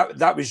 But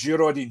that was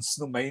your audience,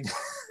 not mine.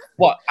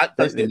 What?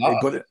 They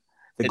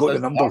got the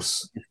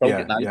numbers. You still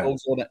get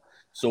eyeballs on it.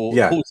 So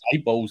those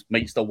eyeballs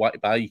might still want to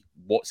buy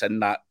what's in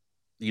that,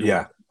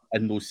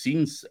 in those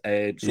scenes. So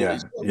it's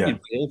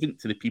relevant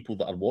to the people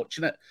that are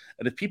watching it.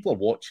 And if people are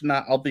watching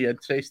that, are they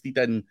interested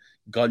in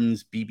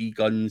guns, BB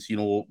guns,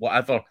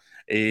 whatever?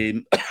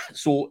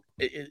 So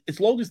as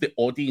long as the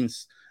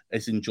audience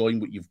is enjoying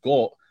what you've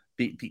got,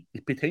 they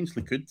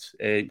potentially could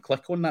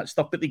click on that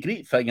stuff. But the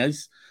great thing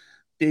is,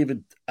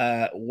 David,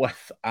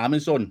 with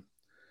Amazon,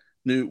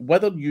 now,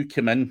 whether you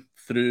come in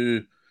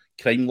through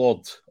Crime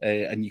Lord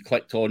and you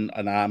clicked on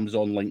an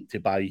Amazon link to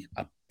buy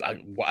a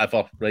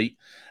whatever, right?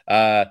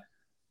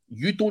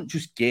 You don't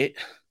just get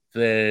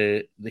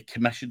the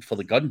commission for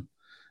the gun.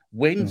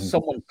 When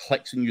someone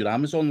clicks on your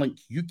Amazon link,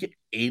 you get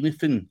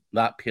anything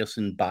that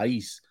person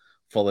buys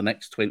for the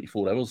next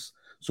 24 hours.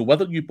 So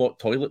whether you bought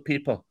toilet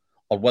paper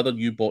or whether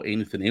you bought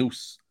anything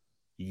else,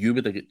 you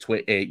would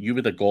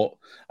have got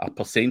a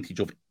percentage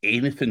of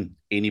anything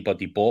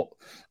anybody bought.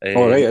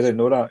 All right, I didn't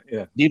know that.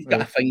 Yeah, they've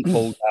got a thing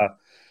called a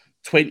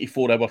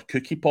 24-hour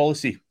cookie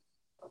policy,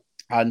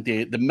 and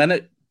the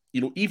minute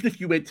even if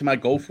you went to my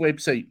golf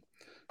website,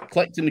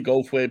 clicked in the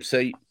golf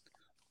website,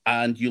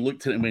 and you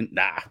looked at it and went,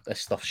 nah,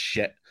 this stuff's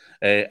shit,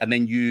 and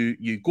then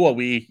you go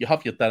away, you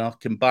have your dinner,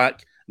 come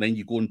back, and then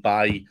you go and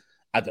buy,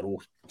 I don't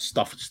know,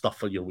 stuff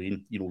for your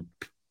Wayne,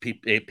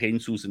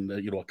 pencils and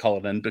a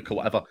colouring book or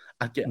whatever.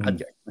 I'd get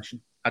a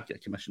commission. I'd get a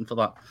commission for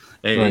that.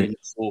 Right.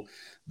 So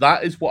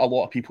that is what a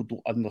lot of people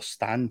don't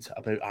understand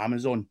about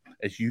Amazon,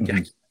 is you get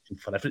a commission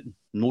for everything,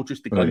 not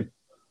just the gun.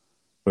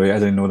 Right, I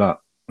didn't know that.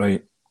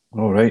 Right.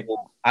 All right.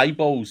 So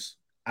eyeballs.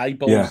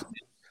 Yeah.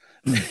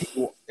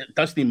 It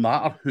doesn't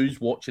matter who's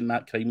watching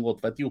that Crime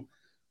Lord video.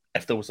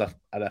 If there was an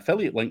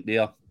affiliate link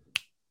there,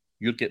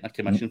 you're getting a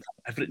commission for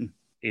everything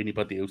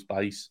anybody else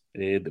buys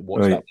that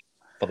watch that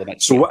for the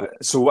next.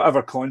 So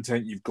whatever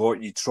content you've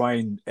got, you try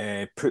and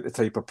put the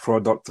type of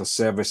product or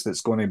service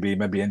that's going to be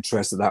maybe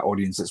interested that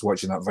audience that's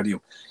watching that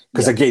video.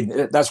 Because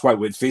again, that's what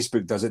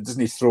Facebook does. It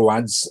doesn't throw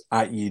ads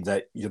at you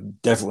that you're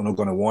definitely not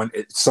going to want.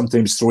 It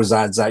sometimes throws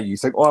ads at you. You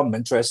think, oh, I'm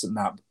interested in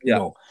that.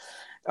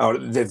 Or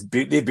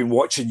they've been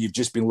watching. You've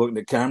just been looking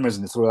at cameras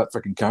and they throw that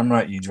freaking camera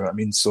at you. Do you know what I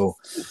mean? So,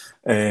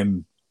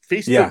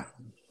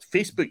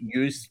 Facebook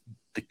use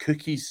the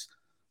cookies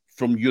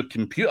from your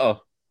computer.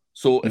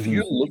 So if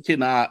you're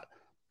looking at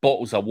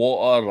bottles of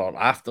water or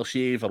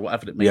aftershave or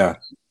whatever it might be,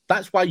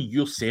 that's why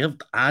you're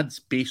served ads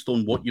based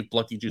on what you've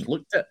bloody just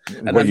looked at.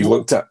 And what you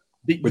looked at,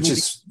 which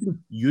is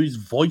use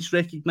voice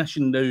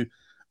recognition now.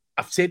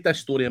 I've said this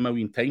story a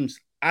million times.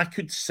 I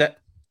could sit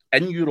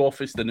in your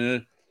office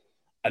now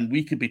and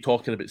we could be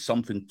talking about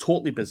something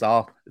totally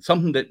bizarre,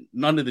 something that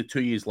none of the two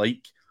of you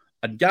like,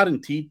 and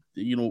guaranteed,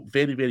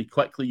 very, very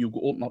quickly you'll go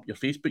open up your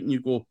Facebook and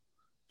you go,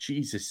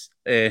 Jesus,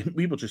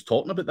 we were just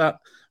talking about that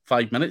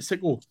 5 minutes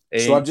ago.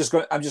 So I'm just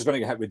going to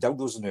get hit with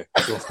dildos now.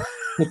 So.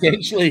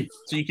 Potentially.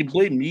 So you can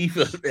blame me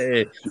for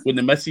when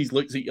the missus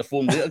looks at your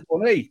phone later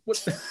going, hey,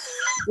 what the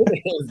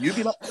hell have you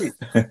been up to?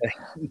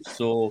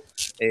 So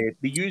they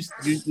use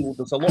there's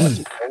a lot of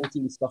technology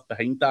and stuff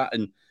behind that,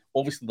 and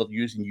obviously they're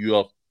using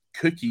your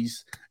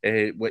cookies,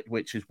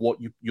 which is what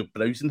your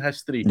browsing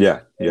history.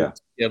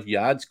 Of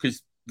your ads,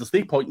 because there's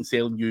no point in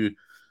selling you,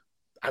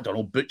 I don't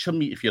know, butcher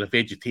meat if you're a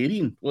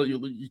vegetarian. Well,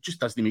 it just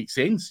doesn't make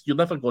sense. You're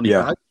never going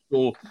to buy.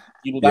 So,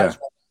 that's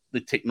what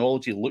the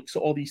technology looks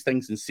at all these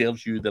things and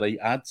serves you the right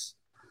ads.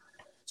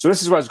 So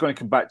this is where I was going to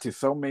come back to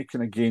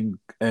filmmaking again,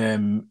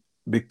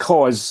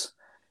 because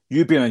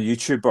you being a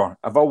YouTuber,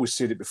 I've always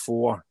said it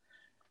before,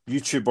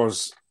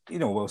 YouTubers,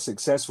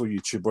 successful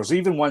YouTubers,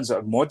 even ones that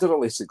are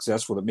moderately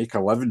successful that make a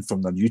living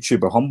from their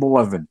YouTube, a humble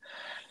living,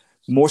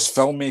 most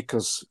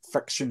filmmakers,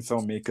 fiction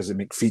filmmakers that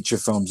make feature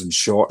films and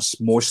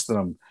shorts, most of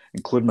them,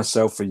 including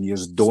myself for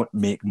years, don't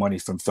make money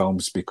from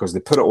films because they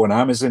put it on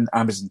Amazon.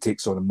 Amazon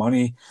takes all the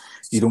money.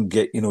 You don't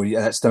get,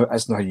 that's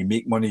not how you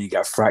make money. You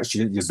get a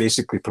fraction. You're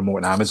basically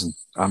promoting Amazon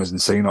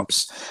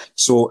signups.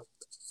 So,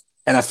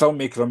 and a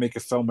filmmaker will make a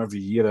film every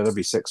year or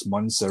every 6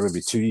 months or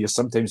every 2 years,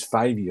 sometimes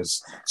 5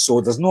 years.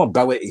 So there's no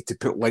ability to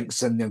put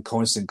links in there and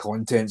constant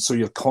content. So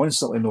you're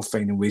constantly not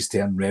finding ways to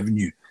earn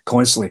revenue.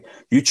 Constantly.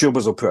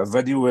 YouTubers will put a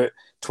video out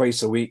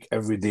twice a week,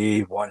 every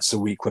day, once a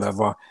week,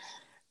 whatever.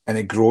 and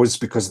it grows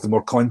because the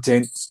more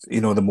content,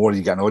 the more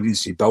you get an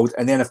audience you build.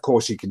 And then, of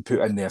course, you can put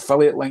in the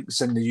affiliate links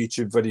in the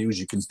YouTube videos.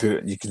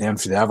 You can earn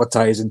for the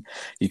advertising.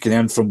 You can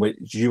earn from what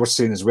you were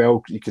saying as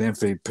well. You can earn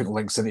for putting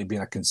links into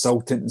being a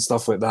consultant and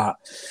stuff like that.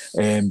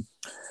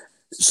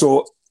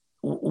 So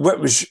what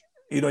was,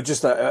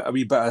 just a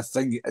wee bit of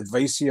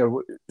advice here.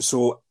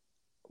 So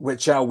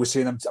which I was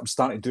saying, I'm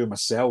starting to do it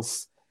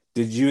myself.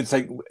 Did you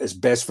think it's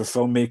best for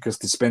filmmakers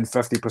to spend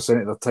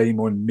 50% of their time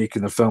on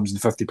making their films and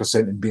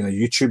 50% in being a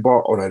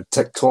YouTuber or a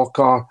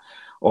TikToker?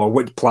 Or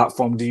what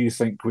platform do you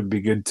think would be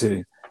good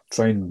to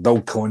try and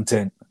build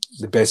content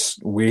the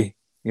best way,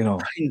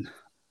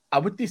 I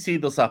wouldn't say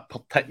there's a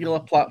particular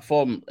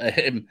platform.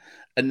 And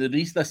the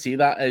reason I say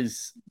that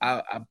is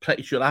I'm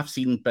pretty sure I've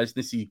seen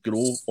businesses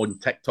grow on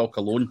TikTok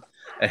alone.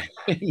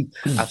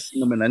 I've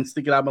seen them on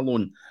Instagram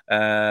alone.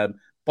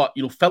 But,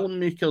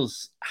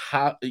 filmmakers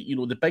have,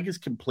 the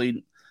biggest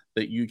complaint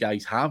that you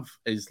guys have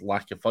is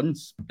lack of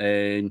funds.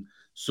 And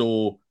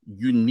so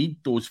you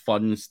need those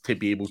funds to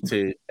be able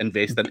to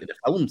invest into the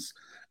films.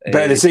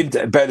 But at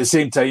the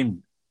same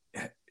time,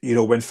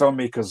 when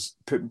filmmakers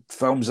put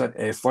funds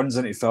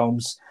into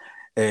films,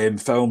 and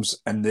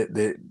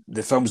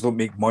the films don't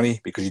make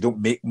money because you don't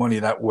make money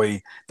that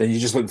way, then you're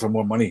just looking for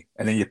more money.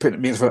 And then you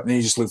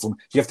just look for,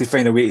 you have to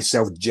find a way to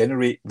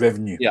self-generate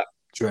revenue. Yeah.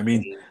 Do you know what I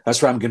mean?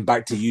 That's why I'm going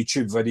back to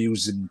YouTube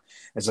videos, and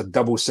it's a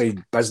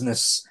double-sided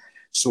business.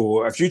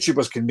 So if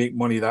YouTubers can make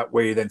money that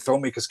way, then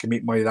filmmakers can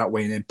make money that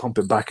way and then pump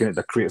it back into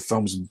their creative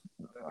films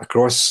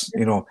across,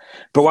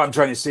 But what I'm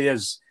trying to say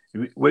is,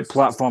 what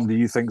platform do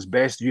you think is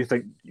best? Do you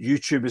think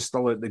YouTube is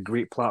still the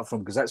great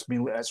platform? Because that's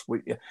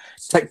what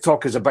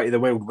TikTok is a bit of the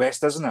Wild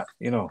West, isn't it?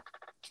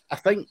 I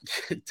think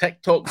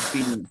TikTok's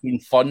been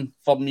fun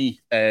for me.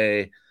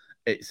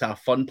 It's a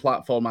fun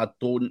platform. I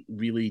don't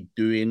really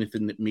do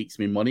anything that makes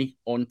me money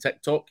on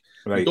TikTok.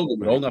 Right, don't get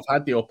me wrong, I've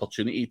had the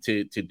opportunity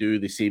to do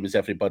the same as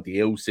everybody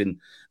else and,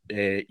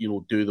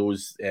 do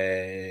those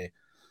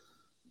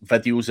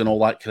videos and all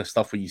that kind of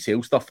stuff where you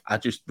sell stuff. I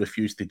just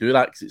refuse to do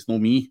that because it's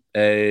not me.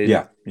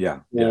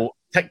 So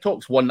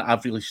TikTok's one that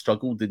I've really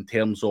struggled in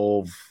terms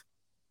of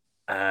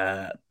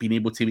being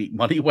able to make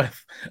money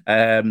with.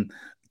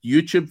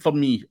 YouTube for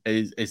me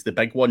is the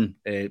big one,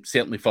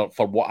 certainly for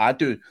what I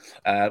do.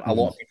 A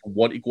lot of people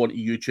want to go onto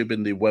YouTube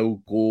and they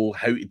will go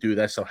how to do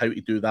this or how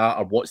to do that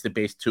or what's the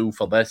best tool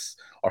for this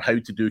or how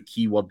to do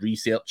keyword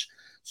research.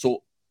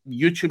 So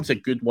YouTube's a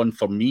good one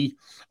for me.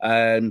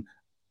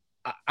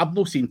 I'm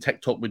not saying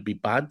TikTok would be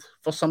bad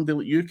for somebody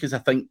like you because I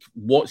think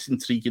what's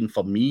intriguing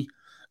for me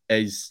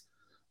is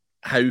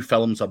how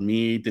films are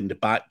made and the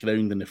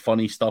background and the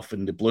funny stuff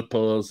and the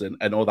bloopers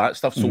and all that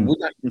stuff. So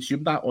would I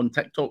consume that on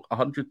TikTok?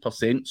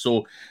 100%.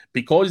 So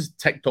because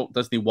TikTok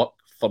doesn't work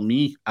for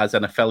me as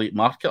an affiliate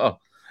marketer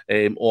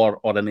or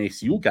an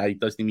SEO guy,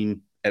 doesn't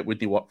mean it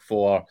wouldn't work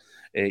for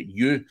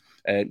you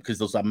because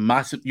there's a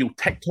massive,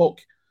 TikTok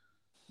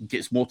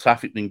gets more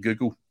traffic than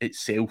Google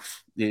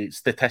itself.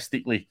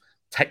 Statistically,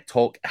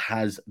 TikTok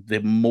has the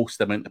most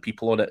amount of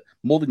people on it,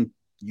 more than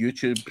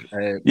YouTube.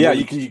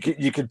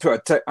 You can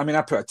put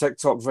I put a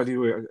TikTok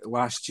video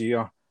last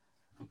year.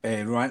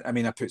 Right,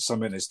 I put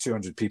something as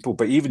 200 people,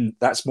 but even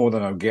that's more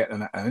than I'll get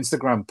an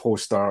Instagram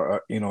post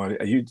or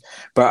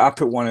but I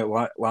put one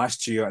out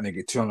last year and I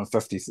get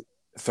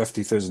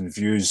 250,000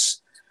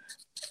 views,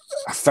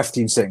 a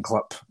 15-second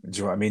clip. Do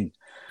you know what I mean?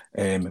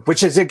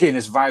 Which is, again,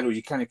 it's viral.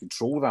 You can't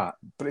control that,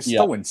 but it's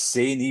still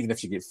insane. Even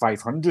if you get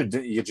 500,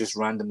 you're just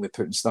randomly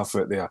putting stuff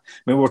out there.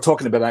 We were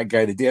talking about that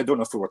guy today. I don't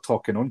know if we were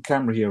talking on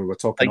camera here or we were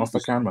talking off the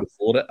camera.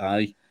 Before it,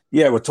 aye.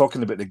 Yeah, we're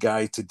talking about the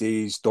guy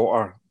today's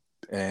daughter.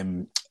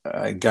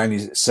 A guy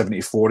in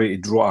 74.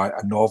 He wrote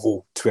a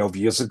novel 12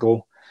 years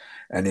ago,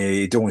 and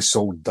he'd only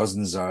sold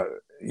dozens of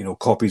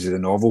copies of the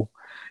novel.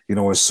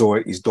 So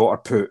his daughter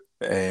put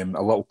a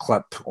little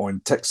clip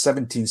on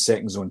 17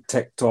 seconds on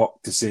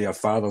TikTok to say her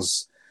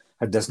father's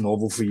had this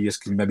novel for years,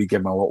 can you maybe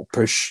give him a little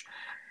push?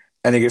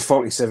 And he got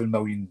 47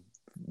 million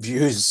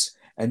views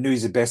and now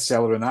he's a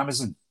bestseller on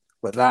Amazon.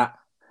 Like that.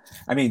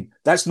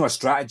 That's not a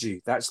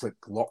strategy. That's like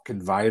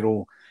locking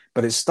viral,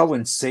 but it's still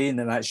insane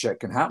that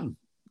shit can happen.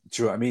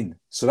 Do you know what I mean?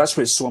 So that's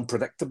why it's so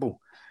unpredictable,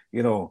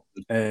 But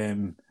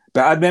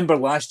I remember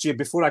last year,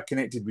 before I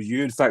connected with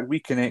you, in fact, I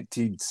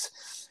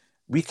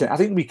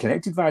think we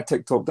connected via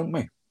TikTok, didn't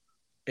we?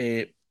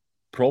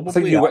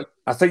 Probably.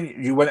 I think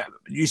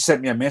you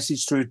sent me a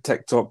message through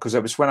TikTok because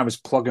it was when I was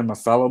plugging my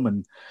film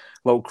and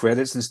little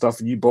credits and stuff,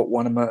 and you bought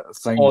one of my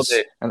things. Oh,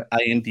 the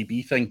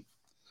IMDb thing.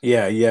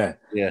 Yeah.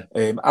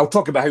 I'll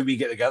talk about how we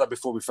get together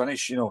before we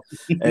finish.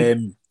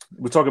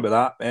 We'll talk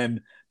about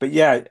that. But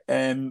yeah,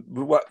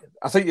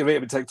 I think you're right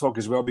about TikTok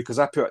as well because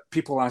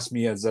people ask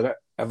me, is there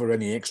ever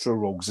any extra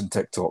roles in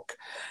TikTok?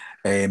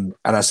 And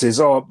I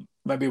says,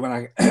 maybe when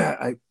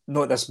I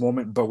not at this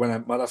moment, but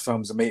when other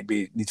films, there might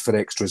be need for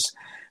extras.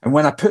 And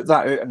when I put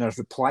that out and I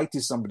replied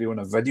to somebody on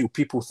a video,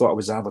 people thought I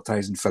was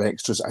advertising for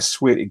extras. I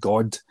swear to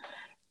God,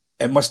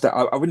 I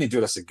wouldn't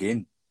do this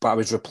again. But I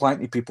was replying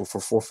to people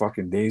for 4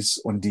 fucking days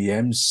on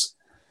DMs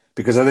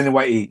because I didn't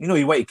want to,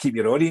 you want to keep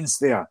your audience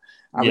there.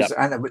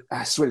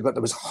 I swear to God,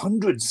 there was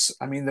hundreds.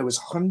 I mean, there was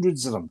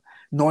hundreds of them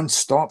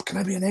non-stop. Can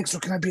I be an extra?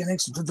 Can I be an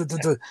extra?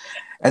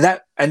 And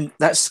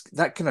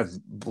that kind of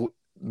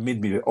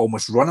made me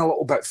almost run a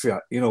little bit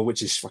for it,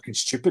 which is fucking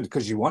stupid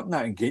because you want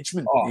that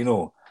engagement,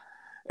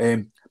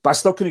 but I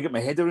still couldn't get my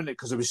head around it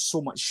because there was so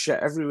much shit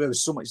everywhere. There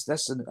was so much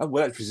this, and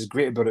which is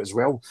great about it as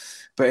well.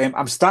 But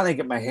I'm starting to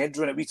get my head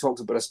around it. We talked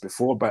about this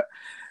before, but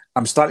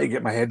I'm starting to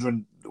get my head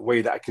around the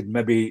way that I could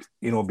maybe,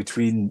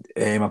 between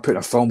I put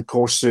a film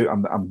course out,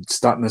 I'm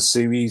starting a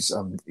series,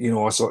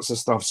 all sorts of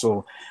stuff.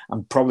 So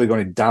I'm probably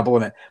going to dabble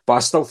in it. But I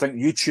still think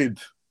YouTube,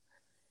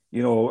 I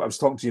was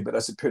talking to you about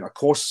this, putting a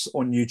course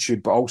on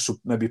YouTube, but also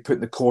maybe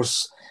putting the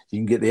course, you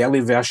can get the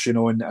early version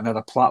on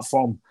another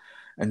platform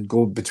and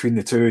go between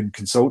the two and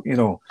consult,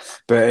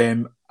 But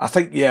I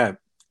think,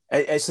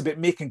 it's about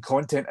making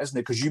content, isn't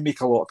it? Because you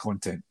make a lot of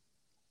content.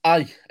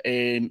 Aye,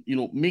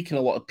 making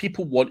a lot of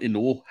people want to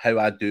know how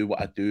I do what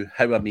I do,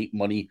 how I make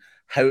money,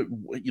 how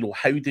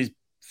does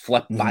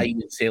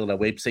buying and selling a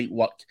website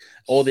work,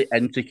 all the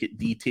intricate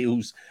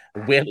details,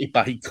 where to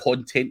buy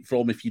content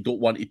from if you don't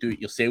want to do it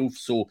yourself.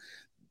 So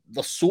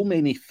there's so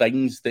many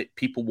things that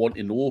people want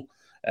to know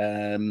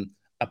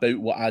about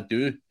what I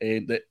do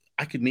that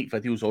I could make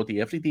videos all day,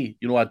 every day.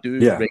 I do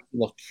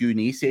regular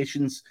Q&A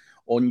sessions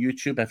on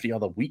YouTube every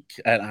other week,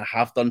 and I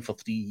have done for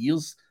 3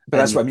 years. But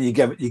that's what I mean.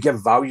 You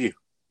give value.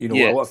 A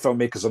lot of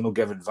filmmakers are not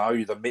giving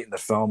value. They're making their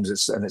films,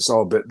 it's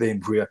all about them.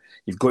 Where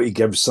you've got to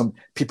give some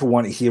people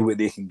want to hear what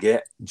they can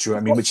get. Do you know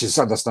what I mean? Which is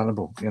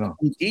understandable.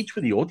 Engage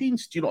with the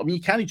audience. Do you know what I mean?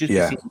 You can't just be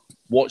saying,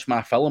 watch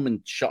my film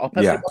and shut up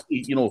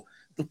everybody.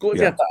 There's got to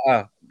be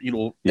a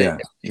bit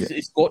of,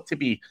 it's got to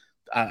be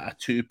a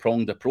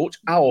two-pronged approach.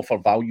 I offer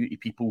value to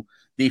people.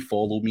 They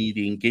follow me.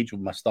 They engage with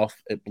my stuff.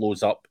 It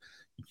blows up.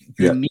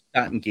 You need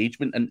that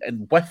engagement,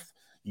 and with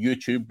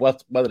YouTube,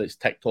 whether it's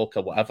TikTok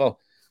or whatever.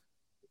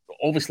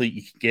 Obviously,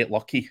 you can get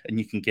lucky and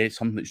you can get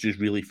something that's just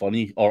really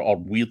funny or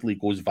weirdly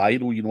goes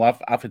viral.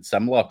 I've had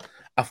similar.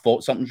 I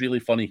thought something's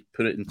really funny,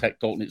 put it in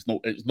TikTok, and it's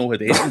no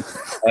had anything.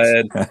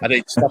 And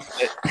it's stuff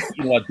that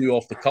I do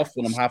off the cuff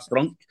when I'm half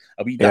drunk.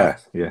 I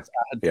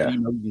had 3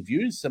 million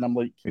views, and I'm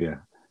like,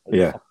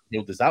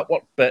 how does that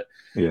work? But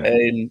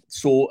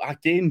so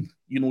again,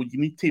 you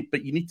need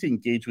to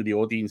engage with the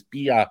audience.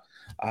 Be an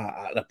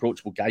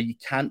approachable guy. You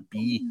can't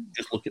be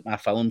just look at my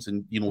films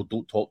and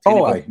don't talk to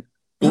anybody.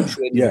 Don't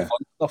show any fun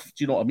stuff.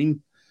 Do you know what I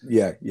mean?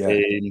 Yeah.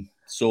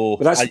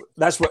 But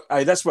that's what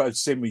I'd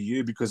say with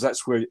you, because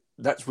that's where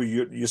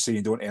you're saying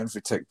you don't earn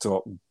for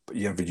TikTok, but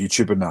you earn for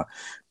YouTube and that.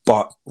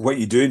 But what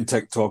you do in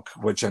TikTok,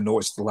 which I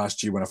noticed the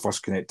last year when I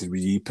first connected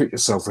with you put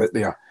yourself out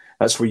there.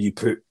 That's where you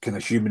put kind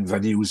of human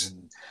videos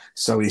and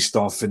silly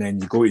stuff, and then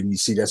you go and you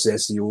see this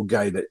SEO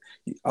guy that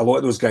a lot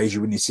of those guys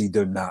you wouldn't see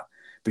doing that.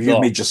 But you've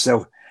made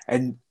yourself.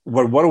 And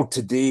our world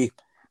today,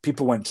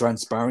 people want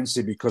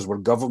transparency because our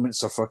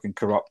governments are fucking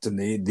corrupt and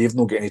they've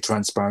not got any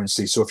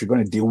transparency. So if you're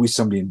going to deal with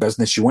somebody in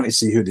business, you want to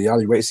see who they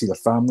are. You want to see their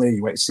family.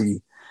 You want to see, do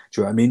you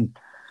know what I mean?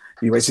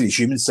 You want to see the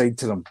human side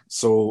to them.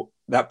 So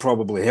that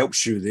probably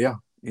helps you there,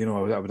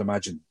 I would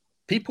imagine.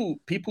 People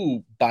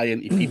buy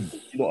into people,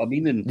 you know what I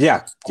mean? And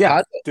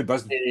do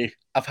business.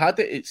 I've had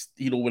it. It's,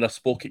 when I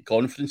spoke at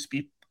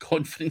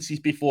conferences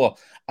before,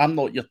 I'm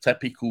not your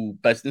typical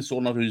business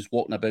owner who's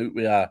walking about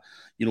with a,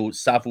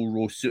 Savile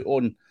Row suit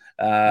on.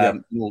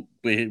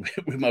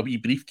 With my wee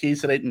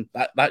briefcase or anything.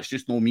 That's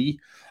just not me.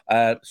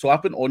 So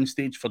I've been on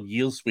stage for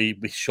years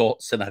with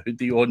shorts and a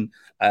hoodie on,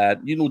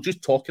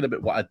 just talking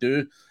about what I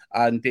do.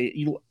 And,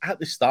 at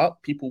the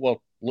start, people were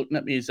looking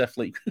at me as if,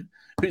 like,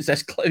 who's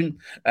this clown,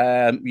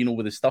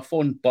 with the stuff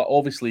on. But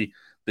obviously,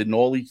 the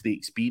knowledge, the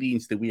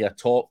experience, the way I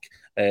talk,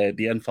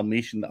 the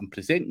information that I'm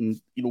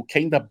presenting,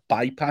 kind of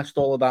bypassed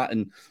all of that.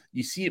 And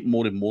you see it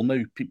more and more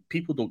now.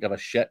 People don't give a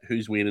shit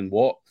who's wearing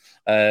what.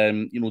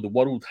 The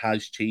world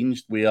has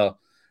changed where,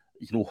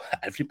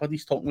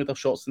 everybody's talking with their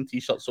shorts and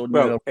T-shirts on.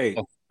 Well,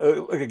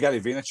 look at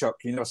Gary Vaynerchuk.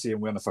 You never see him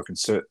wearing a fucking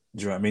suit.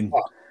 Do you know what I mean?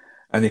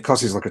 And he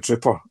cusses like a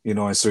trooper,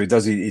 and so he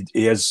does. He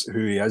is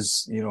who he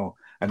is,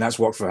 and that's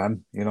worked for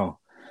him,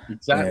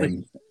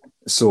 Exactly.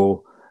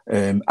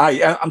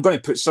 I'm going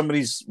to put some of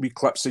these wee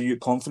clips of you at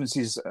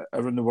conferences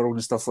around the world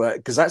and stuff like that,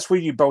 because that's where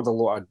you build a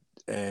lot of.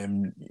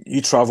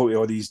 You travel to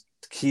all these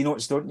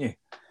keynotes, don't you?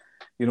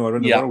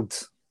 Around the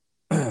world,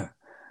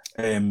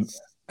 and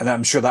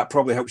I'm sure that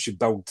probably helps you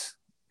build.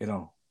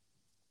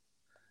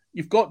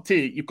 You've got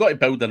to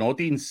build an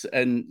audience,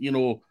 and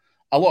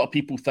a lot of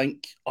people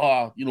think,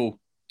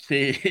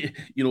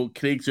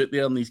 Craig's out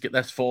there and he's got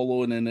this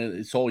following and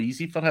it's all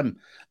easy for him.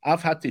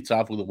 I've had to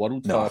travel the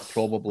world for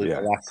probably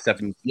the last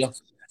 7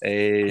 years.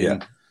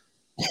 I've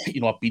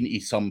been to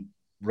some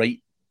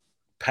right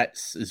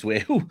pits as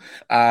well.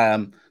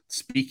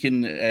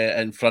 Speaking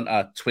in front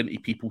of 20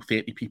 people,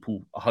 30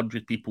 people,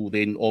 100 people,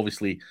 then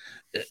obviously,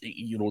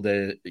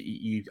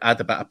 you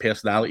add a bit of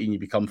personality and you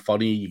become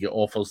funny. You get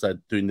offers at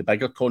doing the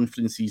bigger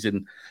conferences.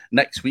 And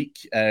next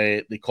week,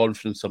 the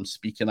conference I'm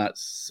speaking at,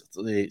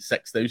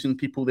 6,000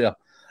 people there.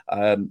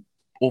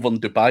 Over in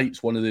Dubai,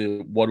 it's one of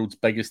the world's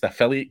biggest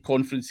affiliate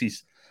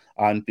conferences.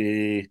 And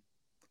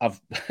I've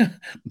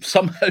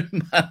somehow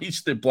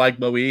managed to blag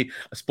my way.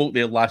 I spoke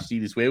there last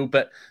year as well,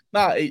 but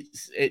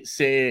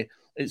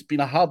it's been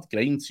a hard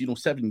grind.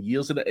 7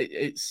 years, and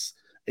it's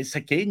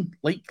again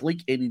like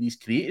any of these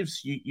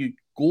creatives, you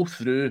go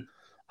through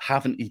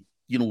having to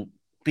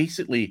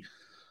basically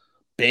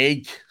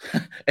beg,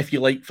 if you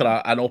like, for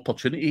an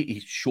opportunity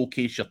to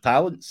showcase your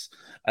talents.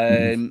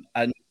 And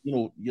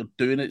you're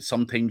doing it.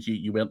 Sometimes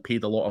you weren't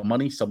paid a lot of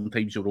money.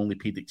 Sometimes you're only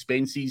paid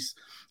expenses,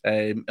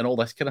 and all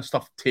this kind of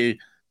stuff to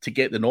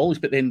get the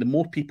knowledge. But then the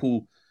more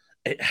people,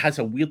 it has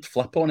a weird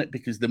flip on it,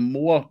 because the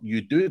more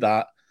you do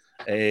that,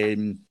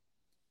 and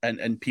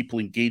people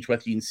engage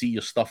with you and see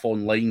your stuff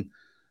online,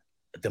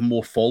 the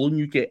more following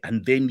you get,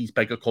 and then these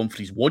bigger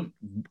conferences want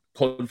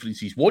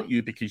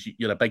you because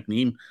you're a big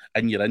name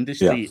in your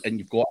industry, and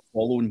you've got a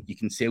following. You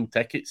can sell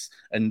tickets,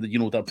 and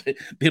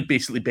they're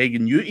basically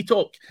begging you to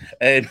talk,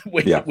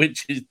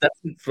 which is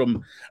different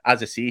from,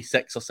 as I say,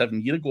 6 or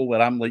 7 years ago,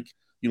 where I'm like,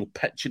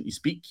 pitching to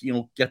speak.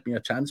 Give me a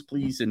chance,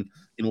 please, and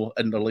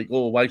and they're like,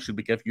 oh, why should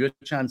we give you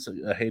a chance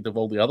ahead of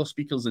all the other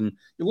speakers? And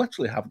you're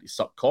literally having to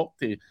suck cock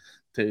to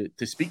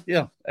speak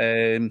there,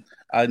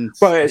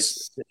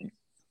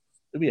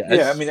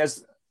 Yeah, I mean, it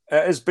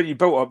is, but you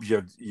built up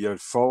your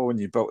following,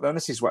 and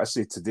this is what I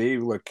say today,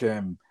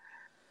 filmmakers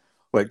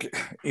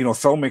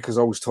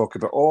always talk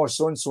about, oh,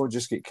 so-and-so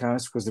just get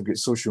cast because they've got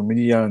social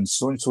media, and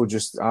so-and-so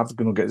just aren't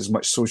going to get as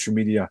much social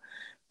media.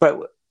 But,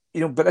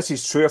 but this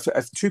is true.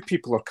 If two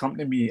people are coming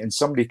to me and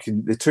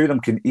the two of them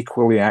can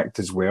equally act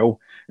as well,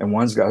 and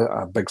one's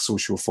got a big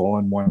social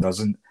following, one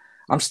doesn't,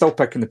 I'm still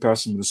picking the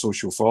person with the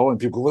social following.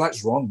 People go, well,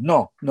 that's wrong.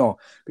 No,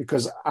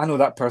 because I know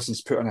that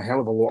person's put in a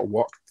hell of a lot of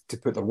work to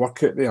put their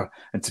work out there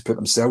and to put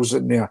themselves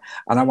out there.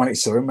 And I want to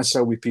surround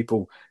myself with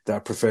people that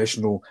are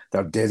professional, that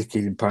are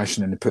dedicated and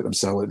passionate, and to put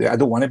themselves out there. I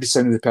don't want to be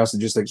sounding the person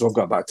just like, I've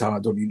got that talent,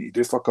 I don't need to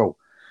do fuck all.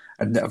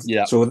 And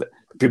so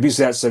people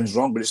say that sounds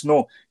wrong, but it's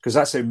not, because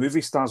that's how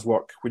movie stars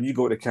work. When you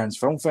go to the Cannes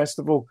Film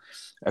Festival,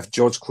 if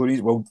George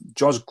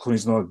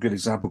Clooney's not a good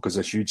example because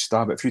he's a huge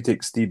star, but if you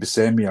take Steve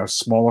Buscemi or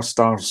smaller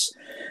stars,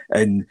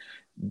 and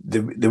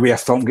the way a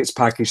film gets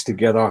packaged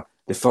together,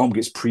 the film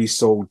gets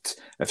pre-sold.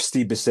 If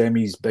Steve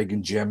Buscemi's big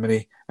in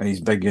Germany and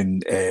he's big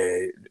in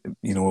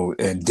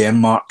in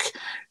Denmark,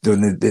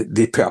 then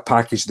they put a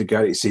package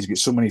together. It says he's got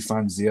so many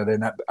fans there, then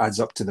that adds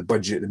up to the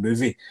budget of the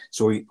movie.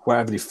 So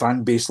whatever the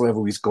fan base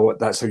level he's got,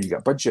 that's how you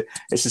get budget.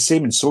 It's the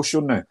same in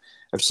social now.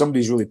 If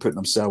somebody's really putting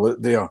themselves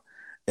out there,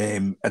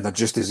 and they're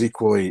just as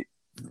equally,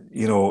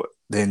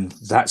 then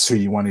that's who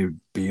you want to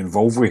be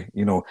involved with.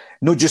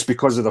 Not just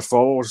because of their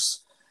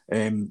followers.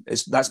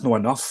 That's not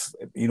enough,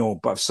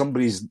 but if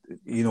somebody's,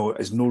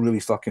 is not really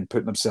fucking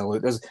putting themselves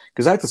out there,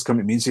 because actors come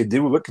to me and say,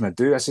 David, what can I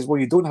do? I says,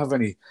 well, you don't have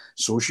any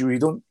social,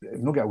 you've not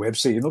got a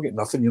website, you've not got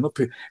nothing,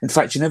 in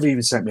fact, you never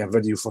even sent me a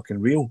video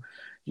fucking reel,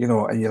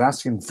 and you're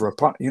asking for a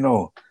part, and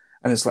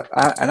it's like,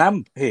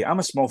 I'm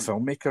a small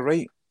filmmaker,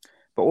 right?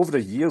 But over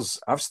the years,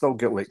 I've still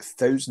got like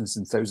thousands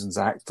and thousands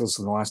of actors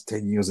in the last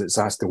 10 years that's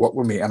asked to work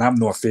with me, and I'm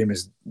not a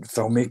famous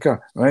filmmaker,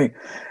 right?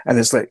 And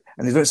it's like,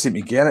 and they don't seem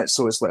to get it.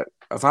 So it's like,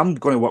 if I'm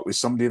going to work with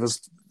somebody,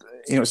 there's,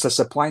 it's a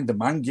supply and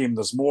demand game.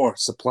 There's more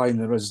supply than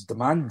there is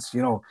demand,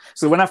 So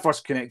when I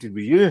first connected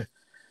with you,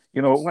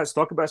 let's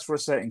talk about this for a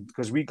second,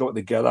 because we got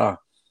together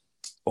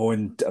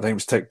on, I think it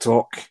was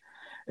TikTok.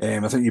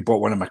 I think you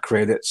bought one of my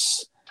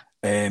credits.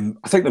 I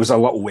think there was a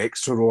little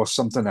extra or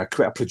something, a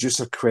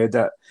producer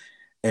credit.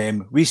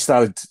 We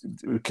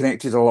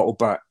connected a little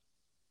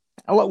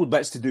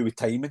bits to do with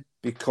timing,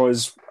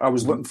 because I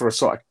was looking for a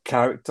sort of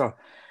character,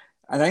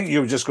 and I think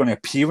you were just going to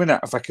appear in it,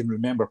 if I can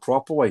remember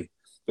properly.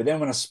 But then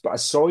when I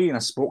saw you and I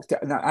spoke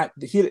to, and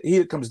here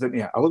it comes down to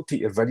it. I looked at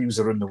your videos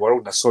around the world,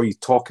 and I saw you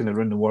talking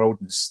around the world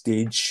on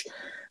stage.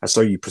 I saw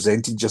you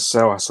presented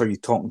yourself. I saw you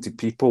talking to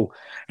people,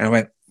 and I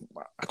went,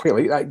 I quite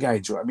like that guy.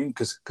 Do you know what I mean?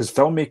 Because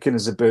filmmaking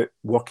is about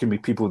working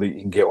with people that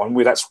you can get on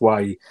with. That's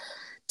why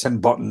Tim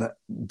Burton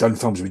done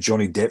films with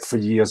Johnny Depp for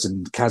years,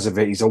 and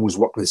Cassavetes always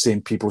worked with the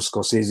same people.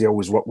 Scorsese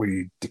always worked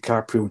with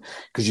DiCaprio,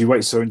 because you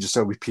want to surround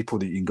yourself with people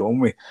that you can get on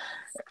with.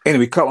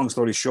 Anyway, cut long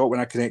story short, when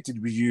I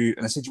connected with you,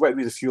 and I said you want to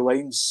read a few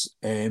lines.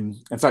 In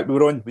fact,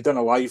 we done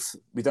a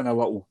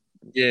little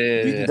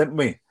reading, didn't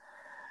we?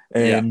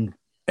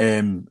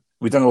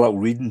 We done a little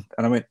reading,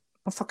 and I went,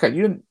 oh fuck it,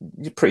 you're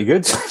pretty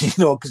good,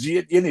 because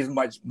you didn't even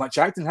much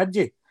acting, had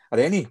you? Or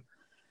any?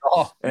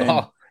 Oh,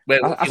 no.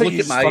 Well, I think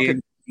you look at my.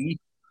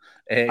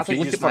 I think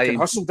you just fucking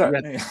hustled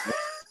it.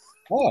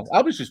 Oh,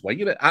 I was just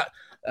winging it. I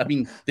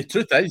mean, the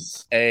truth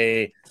is,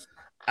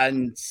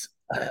 and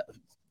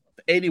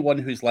anyone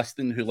who's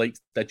listening who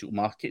likes digital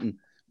marketing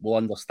will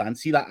understand.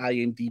 See that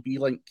IMDb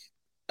link?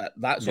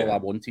 That's all I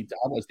wanted.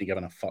 I wasn't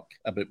giving a fuck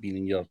about being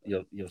in your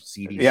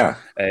series. Yeah.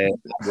 I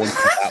wanted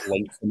that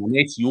link from an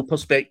SEO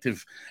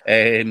perspective.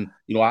 I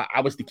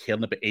wasn't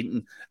caring about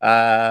anything.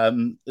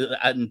 And,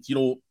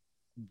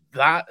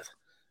 that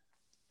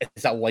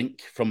is a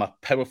link from a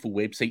powerful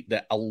website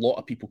that a lot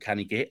of people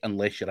can't get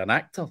unless you're an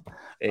actor.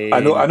 I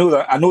know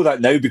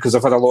that now, because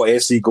I've had a lot of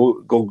SE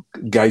go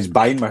guys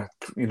buying my,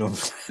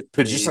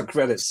 producer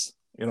credits,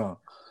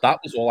 That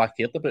was all I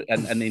cared about.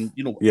 And then,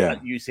 you know,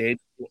 like you said,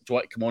 do you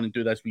want to come on and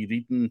do this wee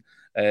reading?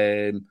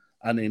 And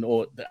then,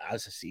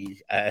 as I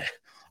say,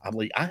 I'm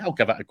like, I'll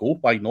give it a go.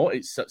 Why not?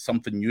 It's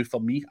something new for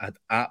me. I had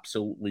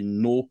absolutely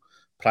no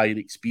prior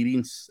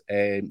experience.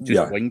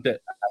 Just winged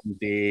it.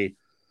 And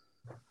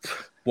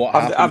what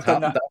happened? I've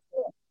done that.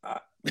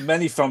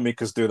 Many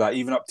filmmakers do that,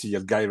 even up to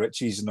your Guy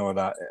Ritchies and all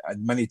that.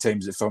 And many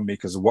times the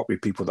filmmakers work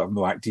with people that have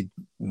not acted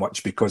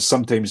much, because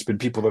sometimes when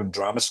people are in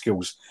drama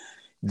schools,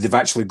 they've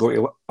actually got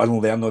to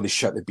unlearn all the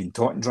shit they've been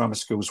taught in drama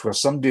schools, where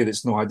somebody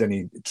that's not had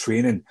any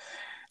training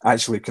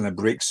actually kind of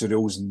breaks the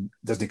rules and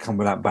doesn't come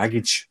with that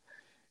baggage,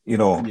 you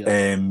know.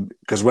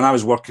 Because when I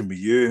was working with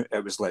you,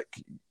 it was like,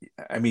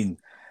 I mean,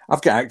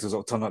 I've got actors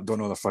that'll turn up, don't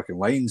know their fucking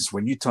lines.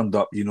 When you turned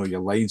up, you know,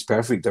 your line's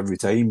perfect every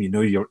time. You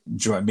know, do you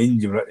know what I mean?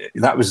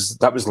 That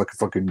was like a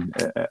fucking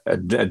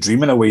a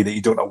dream in a way that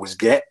you don't always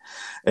get.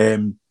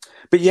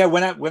 But yeah,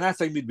 when I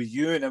thinked with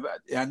you, and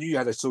I knew you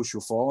had a social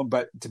following,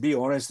 but to be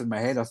honest, in my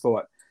head, I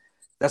thought,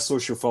 that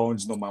social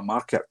following's not my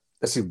market.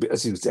 This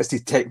is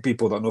tech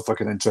people that are not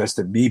fucking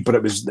interested in me. But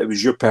it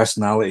was your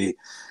personality,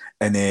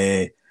 and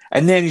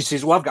then he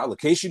says, "Well, I've got a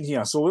location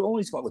here," so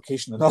he's got a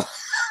location enough.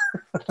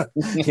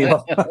 You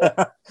know?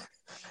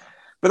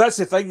 But that's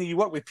the thing, that you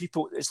work with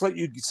people. It's like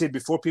you said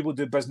before, people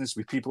do business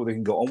with people they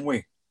can get on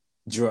with.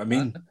 Do you know what I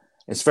mean?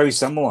 It's very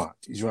similar.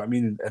 Do you know what I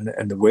mean?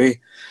 In the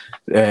way.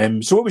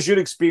 So, what was your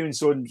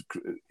experience on?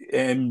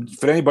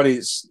 For anybody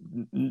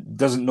that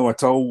doesn't know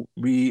at all,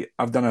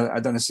 I've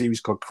done a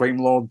series called Crime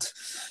Lord.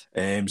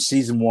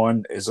 Season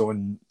 1 is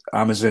on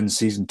Amazon.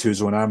 Season 2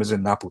 is on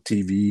Amazon, Apple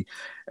TV,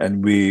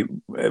 and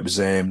it was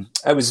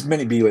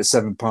meant to be like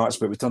 7 parts,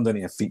 but we turned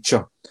into a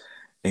feature.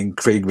 And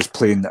Craig was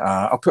playing.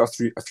 I'll put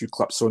a few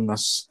clips on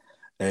this.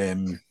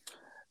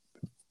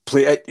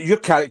 Your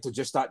character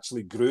just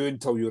actually grew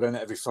until you were in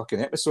it every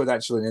fucking episode.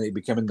 Actually, and then it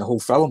became in the whole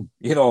film.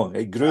 You know,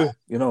 it grew.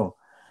 You know.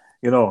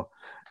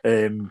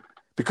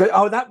 Because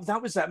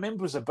that was that. I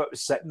remember it was about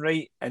sitting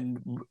right,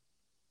 and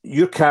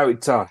your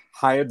character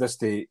hired us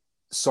to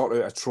sort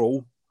out a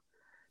troll,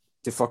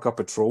 to fuck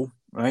up a troll,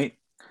 right?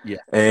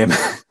 Yeah.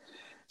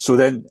 So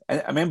then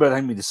I remember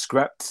having me the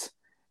script,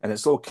 and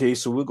it's okay.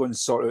 So we're going to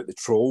sort out the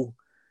troll.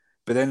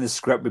 But then the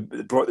script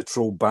brought the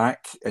troll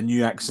back, and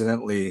you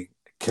accidentally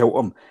killed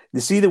him. You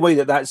see the way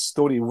that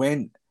story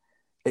went,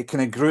 it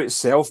kind of grew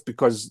itself,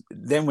 because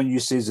then when you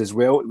says as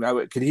well,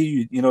 I could hear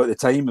you, you know, at the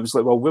time, it was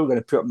like, well, we're going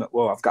to put him,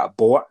 well, I've got a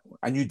bot.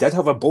 And you did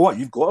have a bot.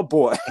 You've got a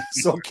bot.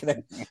 So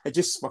it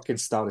just fucking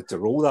started to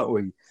roll that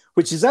way,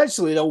 which is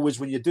actually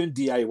always, when you're doing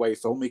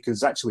DIY filmmaking,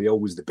 it's actually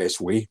always the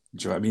best way.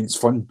 Do you know what I mean? It's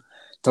fun.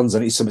 Turns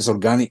into something, it's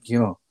organic, you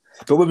know.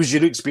 But what was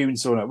your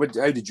experience on it?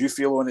 How did you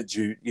feel on it?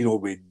 You know,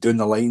 with doing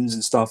the lines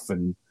and stuff?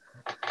 And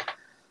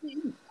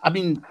I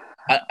mean,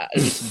 it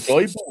was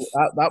enjoyable.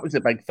 That was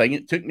a big thing.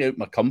 It took me out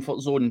my comfort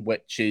zone,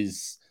 which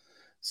is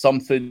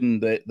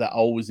something that I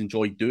always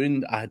enjoyed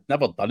doing. I had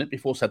never done it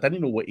before, so I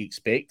didn't know what to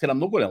expect. And I'm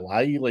not going to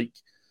lie, like,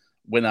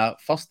 when I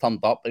first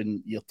turned up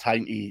and you're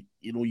trying to,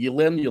 you know, you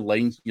learn your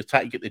lines, you're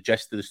trying to get the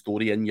gist of the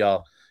story in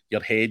your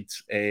head,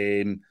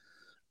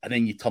 and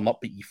then you turn up,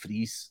 but you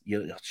freeze.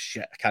 You're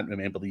shit, I can't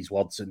remember these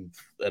words and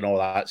all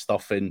that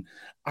stuff. And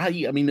I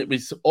mean, it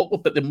was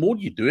awkward, but the more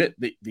you do it,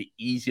 the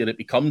easier it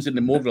becomes, and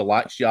the more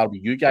relaxed you are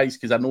with you guys,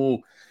 because I know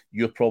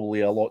you're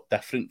probably a lot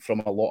different from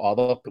a lot of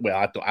other.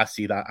 Well, I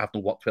say that I've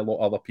not worked with a lot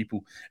of other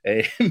people,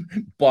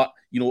 but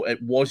you know,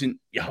 it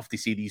wasn't. You have to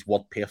say these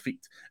words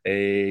perfect.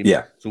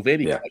 So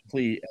very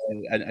quickly,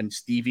 and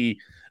Stevie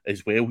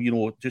as well. You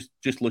know,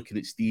 just looking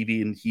at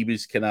Stevie, and he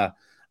was kind of,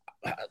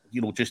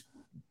 you know, just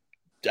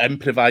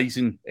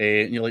improvising,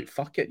 and you're like,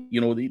 fuck it,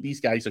 you know,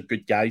 these guys are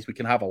good guys, we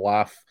can have a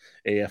laugh.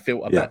 I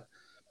felt a bit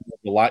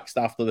relaxed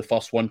after the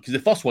first one, because the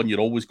first one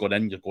you're always going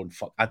in, you're going,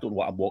 fuck, I don't know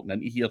what I'm walking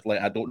into here,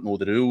 like, I don't know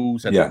the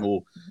rules, I don't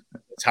know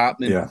what's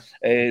happening.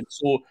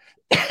 So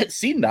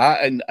seeing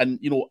that, and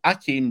you know, I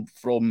came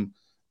from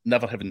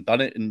never having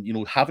done it, and you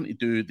know, having to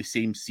do the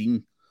same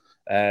scene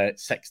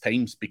 6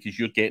 times, because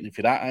you're getting it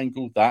for that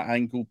angle,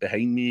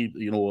 behind me,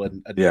 you know,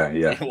 and you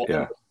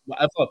know,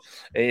 whatever,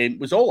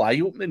 was all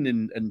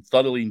eye-opening and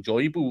thoroughly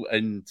enjoyable.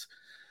 And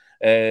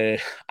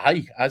as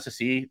I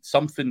say,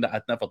 something that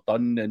I'd never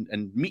done,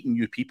 and meeting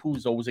new people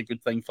is always a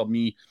good thing for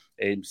me,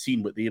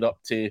 seeing what they're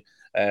up to,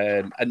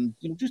 and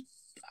you know, just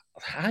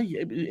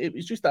it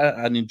was just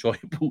an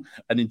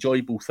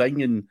enjoyable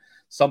thing, and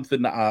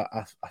something that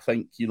I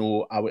think, you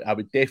know, I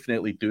would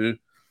definitely do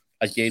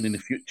again in the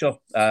future,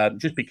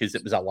 just because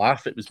it was a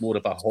laugh, it was more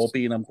of a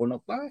hobby, and I'm going,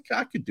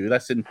 I could do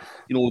this. And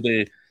you know,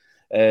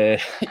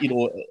 you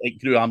know, it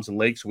grew arms and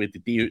legs with the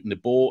day out in the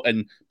boat,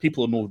 and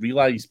people don't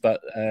realise,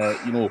 but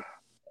you know,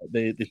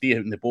 the day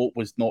out in the boat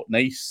was not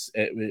nice.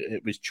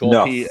 It was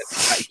choppy. I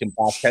had to come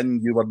back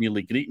in. You were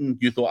nearly greeting.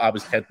 You thought I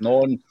was kidding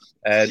on,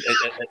 and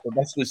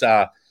this was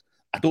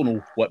I don't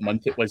know what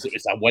month it was. It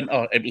was a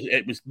winter.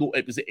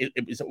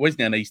 It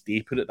wasn't a nice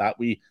day. Put it that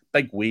way.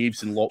 Big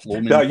waves and Loch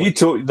Lomond.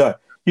 No,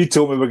 You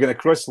told me we're going to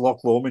cross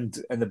Loch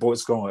Lomond and the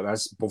boat's going like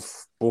this,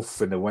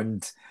 both in the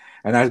wind.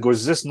 And I goes,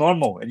 is this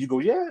normal? And you go,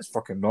 yeah, it's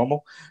fucking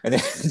normal. And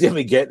then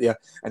we get there,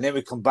 and then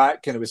we come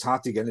back, and it was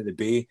hard to get into the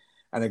bay.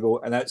 And I go,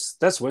 and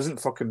this wasn't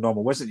fucking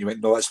normal, was it? You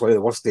went, no, that's one of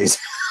the worst days.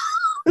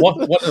 One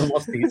of the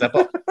worst days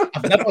ever.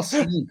 I've never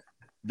seen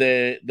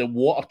the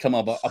water come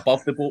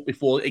above the boat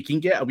before. It can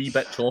get a wee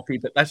bit choppy,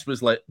 but this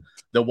was like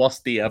the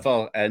worst day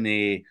ever. And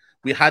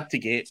we had to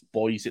get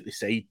boys at the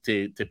side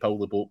to pull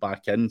the boat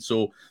back in.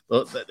 So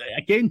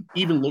again,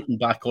 even looking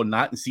back on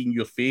that and seeing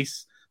your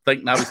face,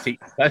 thinking I was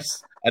taking the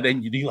piss, and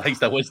then you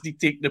realised I wasn't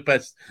taking the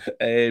piss,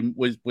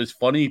 was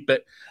funny.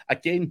 But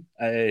again,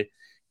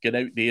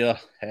 getting out there,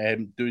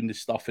 doing the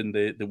stuff in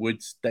the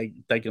woods,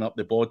 digging up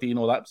the body and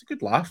all that, it was a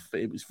good laugh.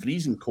 It was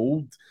freezing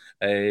cold,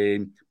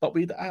 but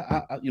we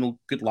had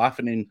good laugh.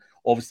 And then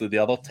obviously the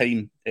other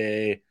time,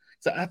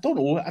 so I don't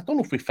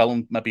know if we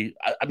filmed maybe.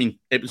 I mean,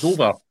 it was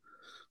over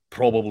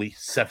probably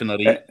 7 or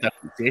 8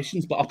 different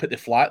sessions, but up at the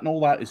flat and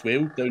all that as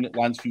well, down at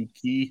Lansfield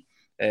Quay,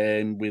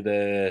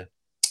 with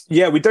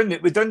yeah, we done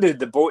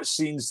the boat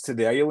scenes to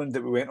the island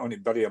that we went on to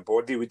bury a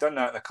body. We done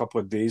that in a couple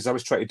of days. I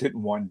was trying to do it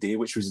in one day,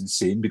 which was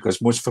insane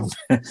because most of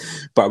them,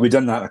 but we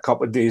done that in a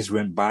couple of days.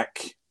 Went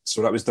back,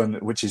 so that was done,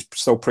 which is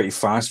still pretty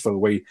fast for the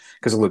way.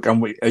 Because look,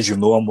 as you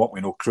know, I'm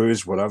working no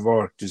crews,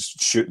 whatever,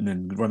 just shooting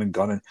and running,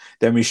 gunning.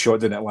 Then we shot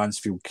down at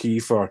Lansfield Quay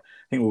for, I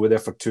think we were there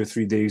for 2 or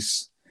 3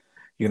 days.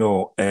 We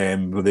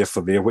were there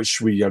for there, which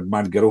we your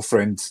mad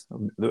girlfriend.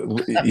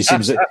 You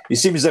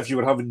seem as if you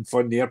were having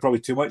fun there,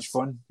 probably too much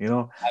fun,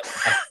 I've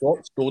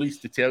got stories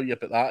to tell you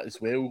about that as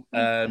well.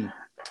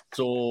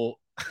 So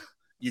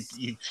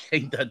you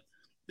kind of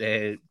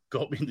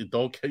got me in the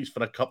doghouse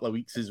for a couple of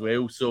weeks as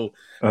well. So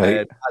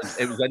it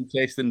was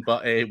interesting.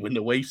 But when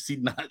the wife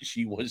seen that,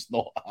 she was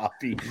not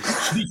happy.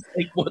 She's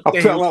like, I'll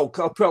put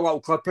a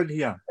little clip in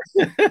here.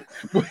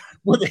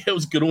 What the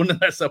hell's going on in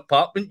this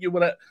apartment you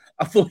were at?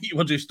 I thought you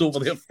were just over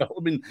there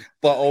filming,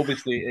 but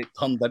obviously it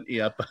turned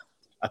into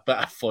a bit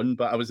of fun.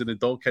 But I was in the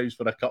doghouse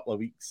for a couple of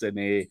weeks, and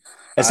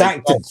it's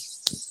acting.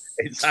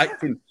 It's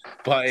acting.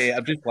 But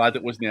I'm just glad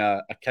it wasn't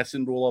a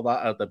kissing roller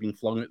that I'd have been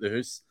flung out the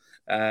house.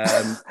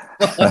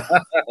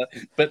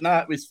 But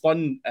it was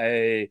fun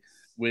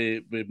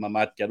with my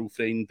mad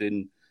girlfriend,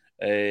 and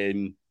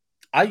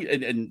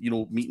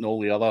meeting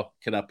all the other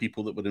kind of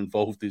people that were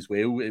involved as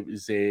well. It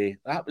was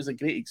that was a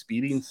great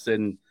experience,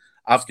 and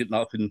I've got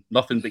nothing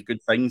but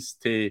good things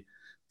to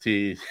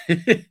say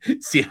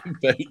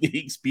about the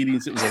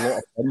experience. It was a lot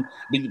of fun.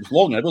 I mean, it was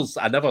long hours.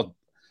 I never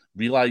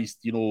realised,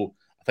 I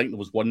think there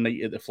was one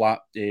night at the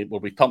flat where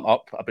we turned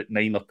up about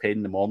 9 or 10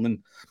 in the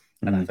morning,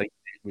 and I think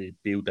we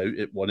bailed out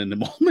at 1 in the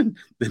morning.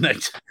 The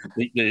next,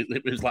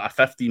 it was like a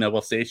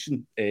 15-hour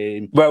session.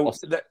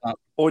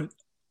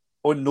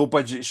 On no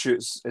budget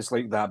shoots, it's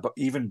like that. But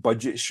even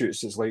budget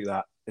shoots, it's like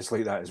that. It's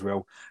like that as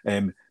well.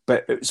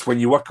 But it's when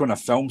you work on a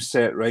film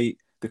set, right?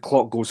 The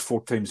clock goes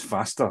 4 times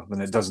faster than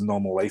it does in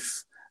normal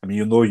life. I mean,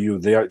 you're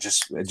there. It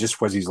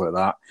just whizzes like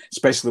that.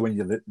 Especially when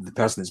you're the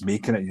person that's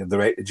making it. You're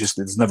direct.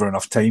 There's never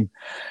enough time,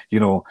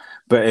 But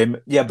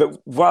But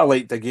what I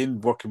liked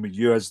again working with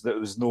you is that there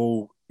was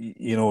no,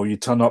 you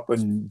turn up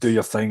and do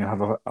your thing and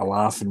have a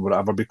laugh and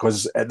whatever.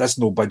 Because at this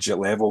no budget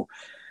level,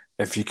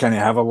 if you kind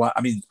of have a laugh,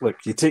 I mean, look,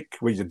 you take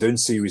what you're doing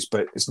serious,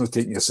 but it's not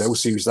taking yourself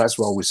serious. That's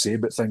what I always say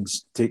about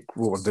things. Take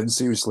what we're doing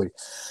seriously.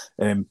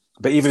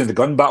 But even in the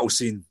gun battle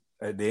scene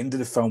at the end of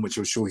the film, which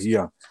I'll show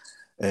here,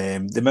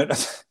 the amount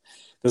of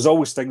there's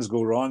always things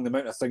go wrong. The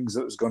amount of things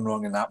that was going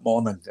wrong in that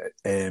morning,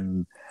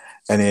 I'm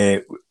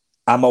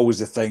always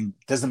the thing.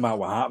 Doesn't matter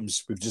what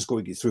happens. We've just got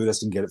to get through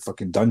this and get it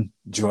fucking done.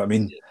 Do you know what I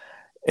mean?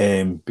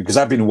 Because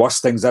I've been in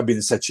worse things. I've been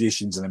in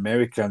situations in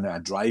America and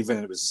I'm driving,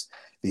 and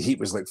the heat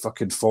was like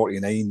fucking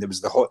 49. There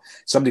was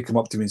somebody come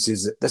up to me and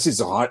says, "This is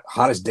the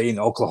hottest day in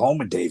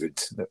Oklahoma, David."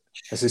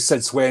 I said,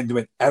 "Since when?" They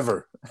went,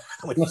 "Ever."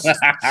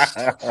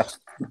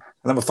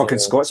 And I'm a fucking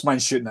Scotsman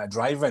shooting at a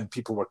drive-in.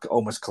 People were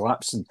almost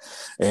collapsing.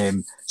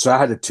 So I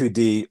had a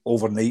 2-day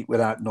overnight with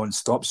that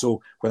non-stop.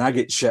 So when I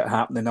get shit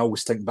happening, I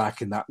always think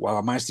back in that, well,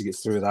 I managed to get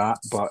through that.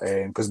 But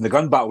because in the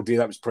gun battle day,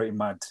 that was pretty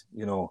mad.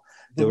 They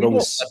were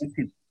always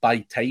by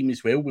time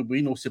as well. Were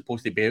we not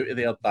supposed to be out of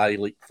there by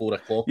like 4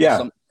 o'clock or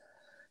something?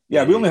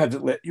 Yeah, you only had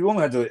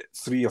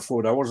 3 or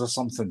 4 hours or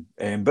something.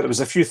 But there was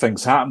a few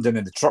things happened, and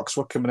then the trucks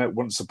were coming out,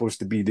 weren't supposed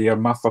to be there.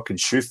 My fucking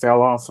shoe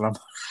fell off, and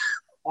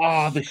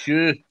the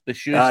shoe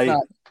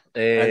snapped.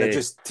 And I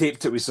just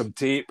taped it with some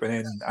tape, and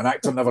then an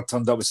actor never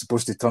turned up, was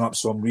supposed to turn up,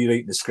 so I'm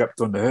rewriting the script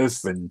on the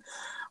hoof and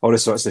all the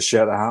sorts of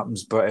shit that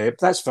happens. But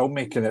that's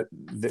filmmaking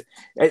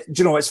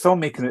it's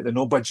filmmaking at the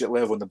no budget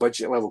level and the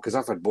budget level, because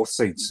I've had both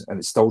sides, and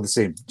it's still the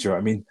same. Do you know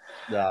what I mean?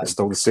 Yeah. It's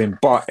still the same,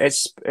 but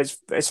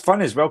it's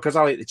fun as well, because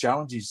I like the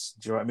challenges.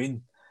 Do you know what I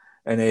mean?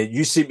 And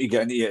you seem to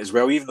get into it as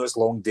well, even though it's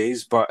long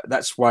days. But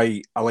that's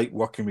why I like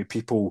working with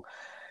people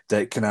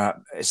that kind of,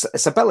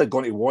 it's a bit like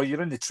going to war.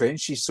 You're in the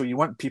trenches, so you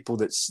want people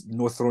that's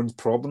no throwing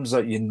problems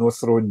at you, no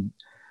throwing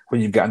when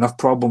you've got enough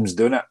problems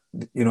doing it.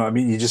 You know what I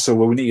mean? You just say,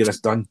 well, we need to get this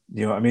done.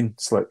 You know what I mean?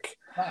 It's like,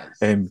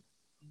 because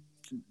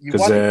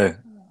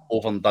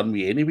over and done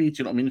with anyway. Do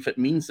you know what I mean? If it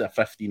means a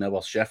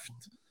 15-hour shift,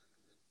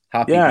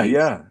 happy Yeah, days.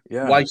 yeah,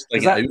 yeah. Why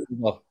string it out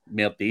over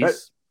more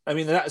days? I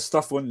mean, that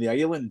stuff on the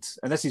island,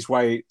 and this is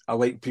why I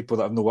like people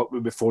that I've not worked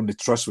with before and they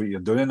trust what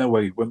you're doing in a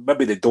way. Well,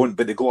 maybe they don't,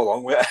 but they go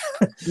along with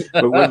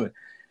it.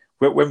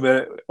 But when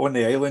we're on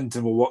the island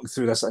and we're walking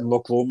through this in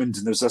Loch Lomond,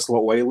 and there's this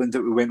little island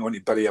that we went on to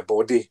bury a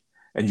body,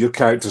 and your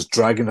character's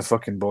dragging the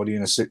fucking body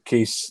in a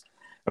suitcase,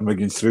 and we're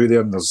going through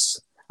there, and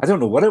I don't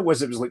know what it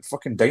was. It was like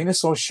fucking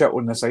dinosaur shit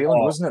on this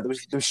island, wasn't it?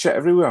 There was shit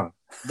everywhere.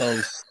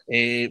 There's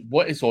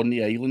what is on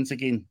the islands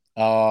again?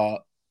 I'd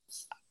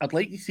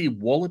like to say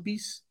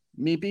wallabies,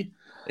 maybe.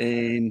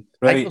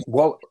 Right,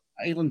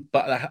 island,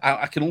 but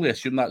I can only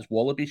assume that's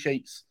wallaby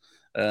shites.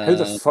 How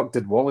the fuck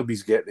did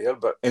wallabies get there?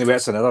 But anyway,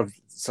 that's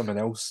something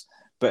else.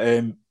 But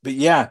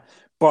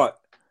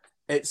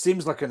it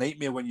seems like a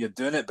nightmare when you're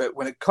doing it. But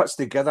when it cuts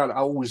together, it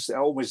always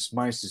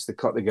manages to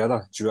cut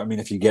together. Do you know what I mean?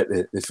 If you get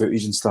the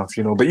footage and stuff,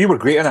 you know. But you were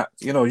great in it.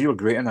 You know, you were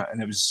great in it,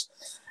 and it was,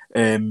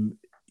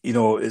 you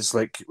know, it's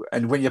like,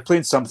 and when you're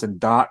playing something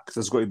dark,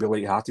 there's got to be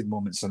light-hearted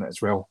moments in it as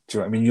well. Do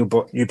you know what I mean?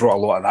 You brought a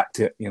lot of that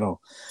to it, you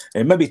know,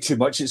 and maybe too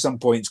much at some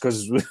points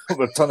because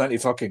we're turning into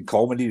fucking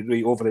comedy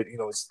right over it. You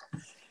know, it's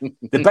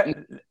the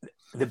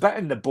bit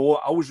in the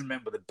boat. I always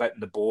remember the bit in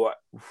the boat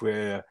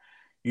where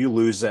you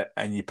lose it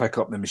and you pick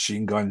up the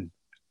machine gun.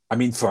 I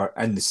mean, for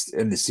in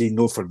the scene,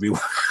 no, for real.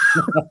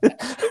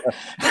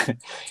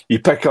 You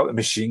pick up the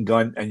machine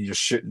gun and you're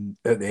shooting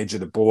at the edge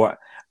of the boat.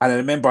 And I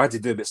remember I had to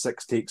do about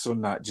 6 takes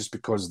on that just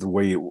because of the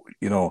way, you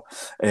know.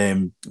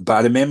 But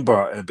I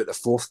remember about the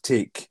 4th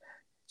take,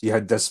 you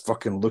had this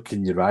fucking look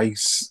in your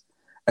eyes.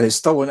 And it's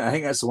still, I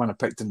think that's the one I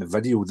picked in the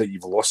video, that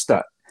you've lost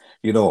it,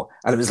 you know.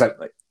 And it was like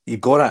you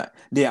got it.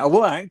 Yeah, a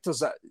lot of actors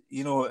that,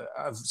 you know,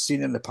 I've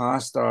seen in the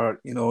past are,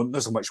 you know,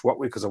 not so much work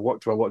with because I've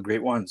worked with a lot of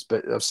great ones,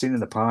 but I've seen in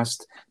the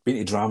past, been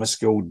to drama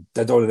school,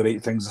 did all of the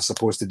right things they're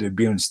supposed to do,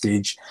 be on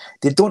stage.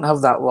 They don't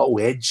have that little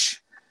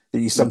edge that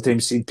you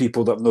sometimes see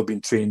people that have not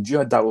been trained. You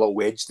had that little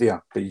edge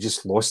there, but you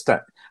just lost it.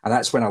 And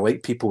that's when I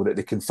like people that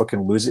they can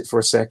fucking lose it for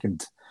a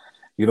second,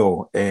 you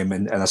know,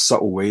 in a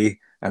subtle way.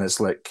 And it's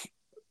like,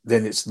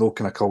 then it's no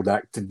kind of cold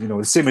acting, you know.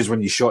 The same as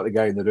when you shot the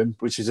guy in the room,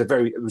 which is it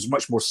was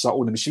much more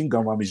subtle. The machine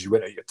gun one was you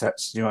went out your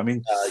tits, you know what I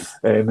mean?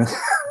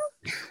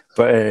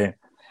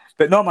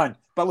 But no, man.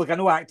 But look, I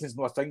know acting's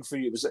not a thing for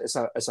you. It's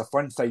a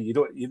fun thing.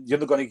 You're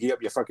not going to give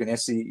up your fucking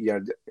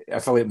your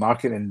affiliate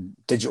marketing,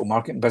 digital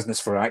marketing business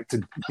for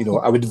acting. You know,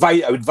 I would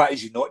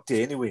advise you not to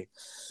anyway.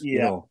 Yeah, you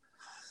know,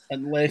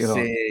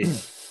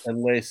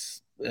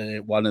 unless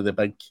one of the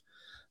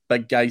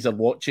big guys are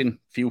watching,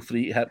 feel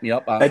free to hit me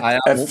up. I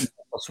am open to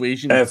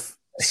persuasion. If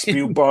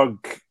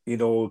Spielberg, you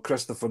know,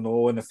 Christopher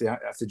Nolan, if they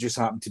just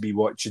happen to be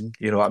watching,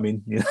 you know what I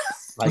mean? You know?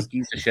 Like,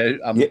 he's a shout.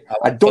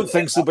 I don't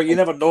think so, but you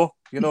never know.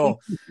 You know,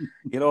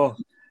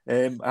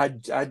 I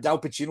had Al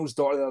Pacino's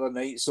daughter the other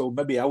night, so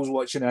maybe I was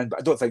watching it, but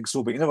I don't think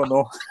so. But you never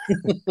know.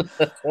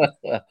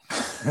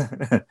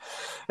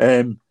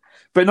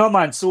 But no,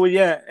 man. So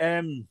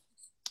yeah,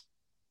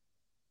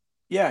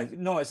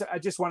 no. I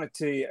just wanted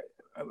to.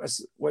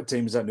 What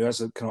time is that now?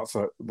 It's coming up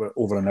for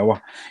over an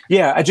hour.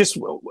 Yeah, I just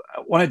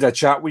wanted to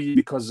chat with you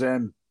because,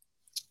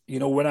 you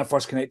know, when I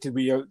first connected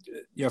with you,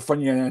 you're a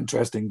funny and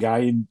interesting guy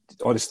and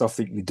all the stuff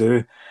that you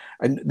do.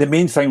 And the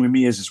main thing with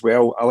me is as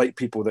well, I like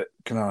people that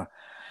kind of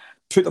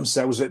put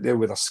themselves out there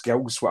with their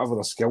skills, whatever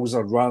their skills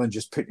are, rather than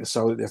just putting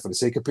yourself out there for the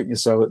sake of putting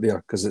yourself out there.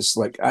 Because it's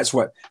like, that's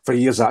what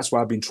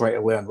I've been trying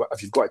to learn.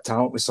 If you've got a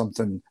talent with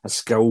something, a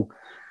skill,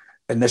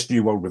 in this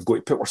new world, we've got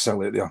to put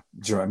ourselves out there.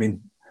 Do you know what I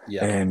mean?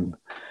 Yeah.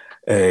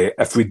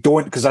 If we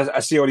don't, because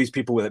I see all these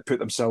people that put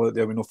themselves out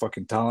there with no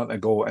fucking talent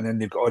and go, and then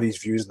they've got all these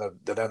views and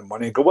they're earning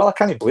money and go, well, I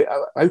can't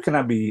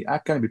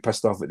be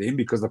pissed off at them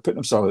because they're putting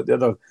themselves out there.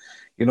 They're,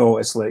 you know,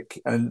 it's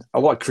like, and a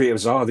lot of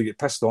creatives they get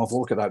pissed off.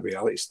 Look at that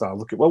reality star.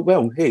 Look at,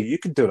 well, hey, you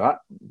can do that.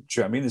 Do you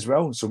know what I mean as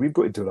well? So we've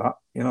got to do that,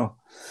 you know.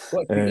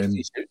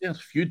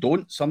 If you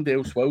don't, somebody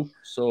else will.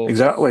 So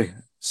exactly.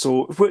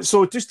 So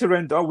just to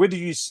round up, where do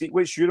you see?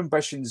 What's your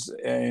ambitions?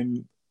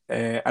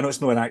 I know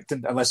it's not an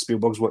acting unless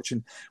Spielberg's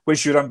watching.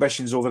 What's your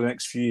ambitions over the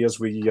next few years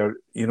with your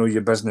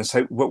business?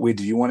 What way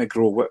do you want to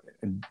grow? What,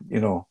 you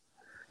know?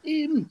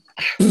 You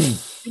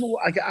know,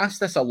 I get asked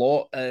this a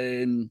lot.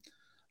 I'm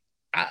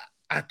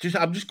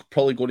just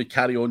probably going to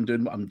carry on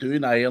doing what I'm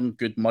doing. I earn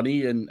good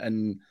money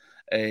and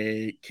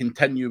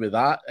continue with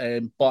that.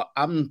 But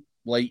I'm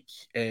like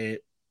I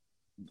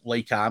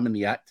am in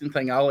the acting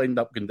thing. I'll end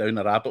up going down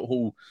a rabbit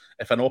hole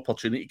if an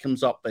opportunity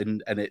comes up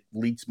and it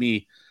leads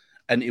me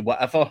into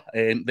whatever,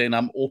 then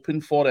I'm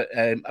open for it.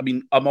 I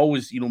mean, I'm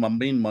always, you know, my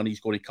main money's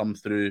going to come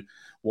through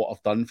what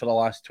I've done for the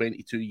last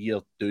 22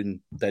 years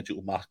doing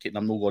digital marketing.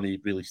 I'm not going to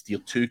really steer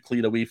too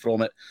clear away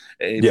from it.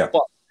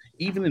 But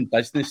even in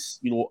business,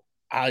 you know,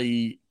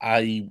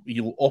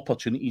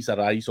 opportunities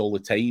arise all the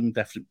time,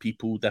 different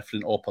people,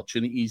 different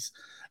opportunities.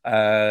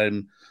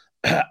 And,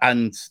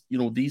 you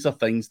know, these are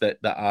things that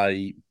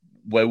I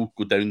will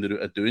go down the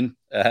route of doing.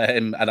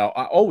 And I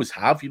always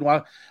have, you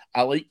know,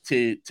 I like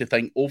to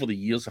think over the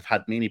years I've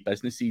had many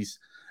businesses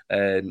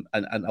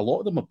and a lot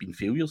of them have been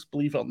failures,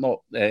 believe it or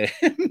not.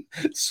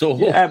 So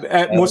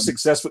most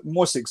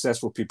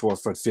successful people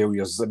have had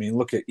failures. I mean,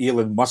 look at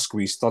Elon Musk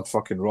with his third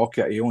fucking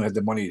rocket. He only had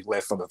the money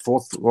left for the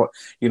fourth.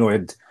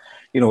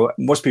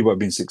 Most people have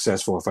been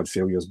successful have had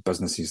failures,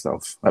 businesses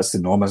stuff. That's the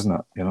norm, isn't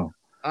it?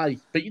 Aye,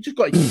 but you just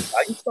got to keep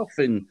trying stuff.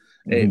 And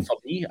for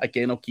me,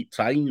 again, I'll keep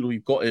trying.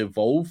 You've got to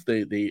evolve.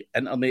 The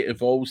internet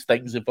evolves,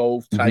 things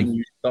evolve. Try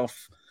new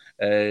stuff.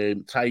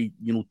 Try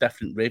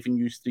different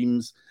revenue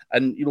streams,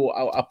 and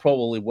I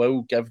probably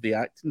will give the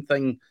acting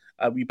thing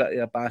a wee bit of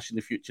a bash in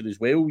the future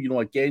as well.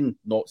 Again,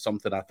 not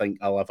something I think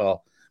I'll ever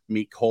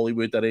make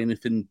Hollywood or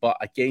anything, but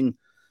again,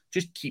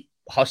 just keep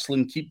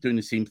hustling, keep doing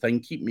the same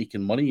thing, keep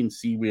making money, and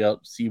see where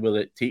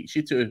it takes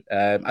you to.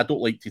 I don't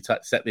like to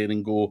sit there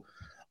and go,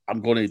 I'm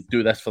going to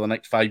do this for the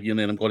next 5 years and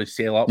then I'm going to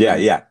sail up. Yeah.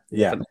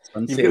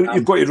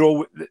 You've got to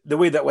roll the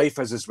way that life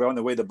is as well, and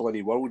the way the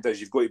bloody world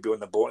is. You've got to be on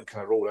the boat and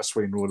kind of roll this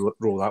way and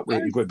roll that way.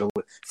 You've got to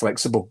be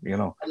flexible,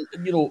 And,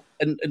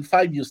 in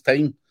 5 years'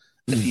 time,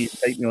 if you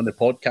invite me on the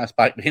podcast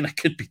back then, I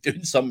could be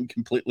doing something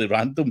completely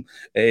random.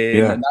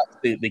 And that's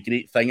the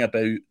great thing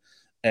about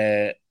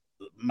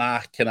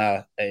my kind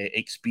of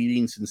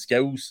experience and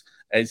skills,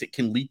 is it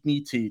can lead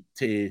me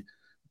to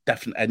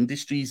different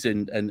industries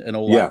and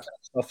all that kind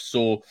of stuff.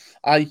 So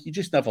you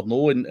just never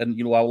know, and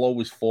I'll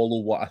always follow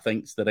what I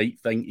think's the right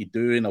thing to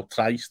do, and I'll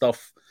try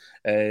stuff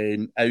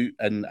out,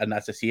 and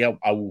as I say,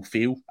 I will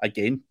fail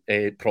again,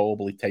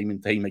 probably time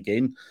and time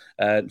again.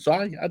 So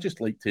I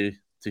just like to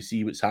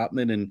see what's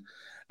happening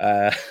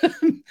and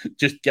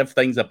just give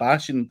things a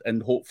bash,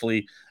 and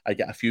hopefully I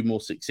get a few more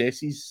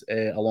successes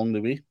along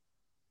the way.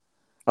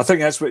 I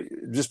think that's what,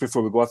 just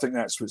before we go, I think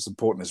that's what's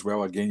important as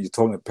well. Again, you're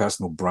talking about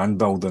personal brand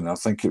building. I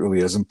think it really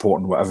is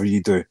important, whatever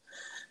you do,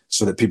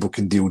 so that people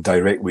can deal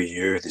direct with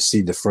you. They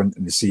see the front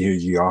and they see who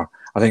you are.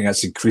 I think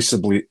that's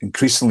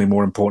increasingly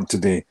more important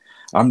today.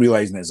 I'm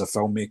realising it as a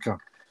filmmaker,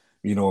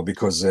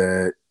 because,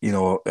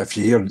 if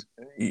you hear,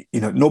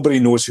 nobody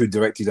knows who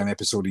directed an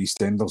episode of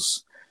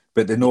EastEnders,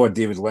 but they know a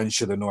David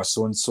Lynch or they know a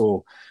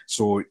so-and-so.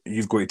 So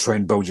you've got to try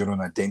and build your own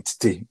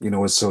identity,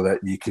 so that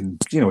you can,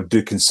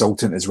 do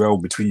consultant as well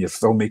between your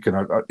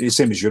filmmaking or the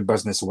same as your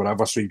business or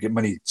whatever. So you get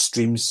many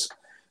streams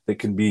that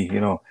can be,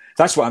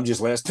 that's what I'm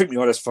just learning. It took me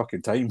all this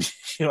fucking time.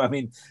 You know what I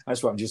mean?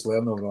 That's what I'm just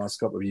learning over the last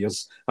couple of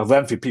years. I've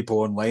learned from people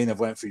online.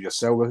 I've learned from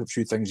yourself a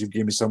few things you've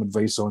given me some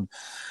advice on.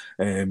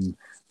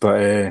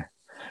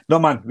 No,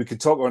 man, we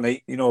could talk all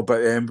night, but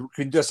we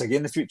can do this again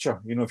in the future,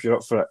 if you're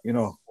up for it,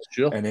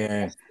 Sure. And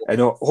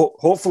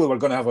hopefully we're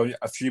going to have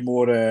a few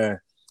more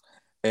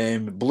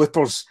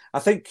bloopers. I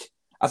think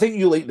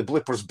you like the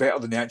bloopers better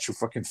than the actual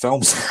fucking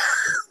films.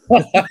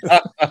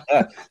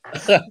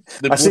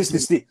 I says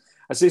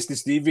to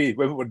Stevie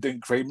when we were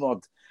doing Crime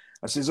Lord,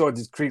 I says, "Oh,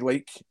 did Craig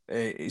like?"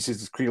 He says,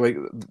 "Does Craig like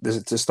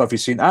the stuff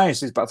he's seen?" He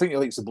says, "But I think he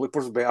likes the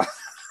bloopers better."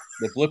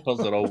 The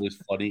bloopers are always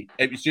funny.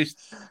 It was just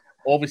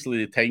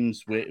obviously the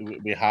times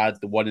we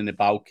had the one in the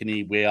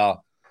balcony where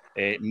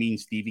me and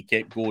Stevie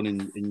kept going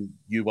and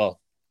you were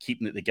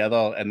keeping it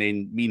together, and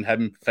then me and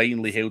him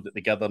finally held it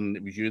together, and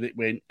it was you that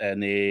went.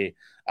 And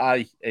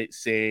I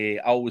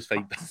always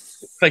find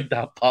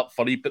that part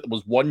funny. But there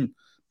was one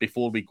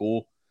before we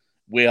go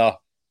where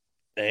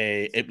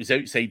it was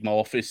outside my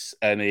office,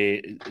 and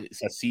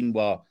it's a scene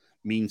where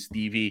me and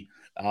Stevie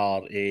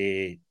are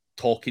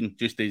talking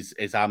just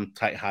as I'm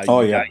trying to hide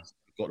you guys.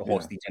 We've got the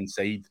hostage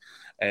inside.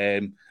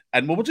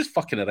 And we were just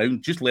fucking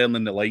around, just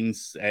learning the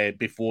lines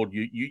before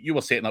you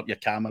were setting up your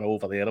camera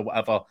over there or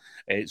whatever.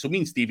 So me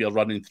and Stevie are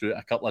running through it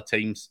a couple of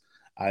times,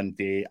 and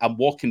I'm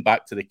walking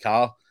back to the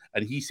car,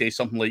 and he says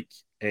something like,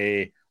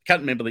 I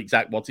can't remember the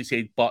exact words he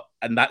said,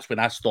 and that's when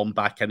I stormed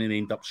back in and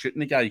ended up shooting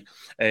the guy.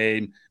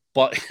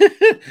 But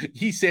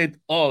he said,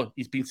 "Oh,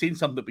 he's been saying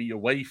something about your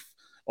wife,"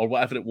 or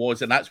whatever it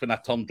was, and that's when I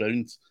turned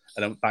round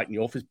and I went back in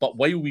the office. But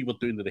while we were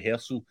doing the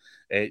rehearsal,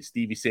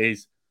 Stevie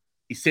says,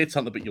 he said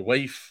something about your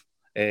wife,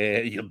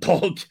 your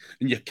dog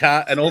and your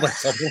cat and all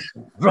this other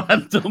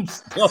random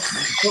stuff.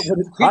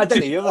 I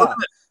didn't hear that.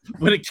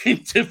 When it came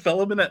to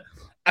filming it,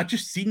 I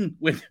just seen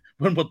when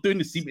we're doing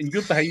the scene and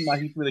you're behind my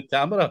head with the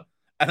camera,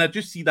 and I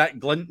just see that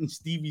glint in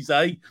Stevie's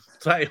eye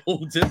trying to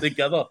hold it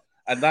together.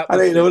 And that I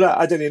didn't know that.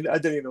 I didn't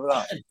know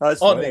that. That's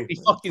funny. No, he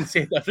fucking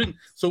said everything.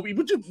 So we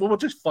were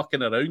just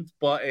fucking around,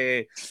 but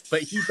he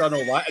done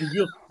all that, and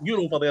you're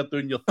over there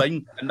doing your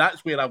thing, and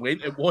that's where I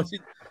went. It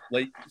wasn't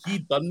like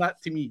he'd done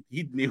that to me.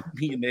 He'd nailed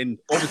me, and then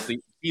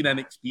obviously being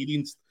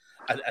inexperienced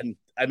and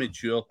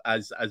immature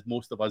as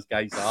most of us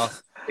guys are,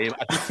 I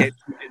just kept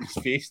shooting in his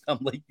face. I'm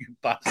like, you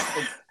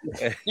bastard.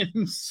 That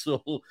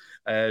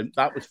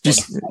was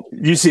funny.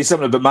 You say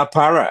something about my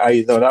parrot.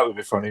 I thought that would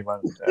be funny, man.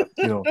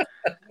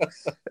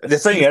 The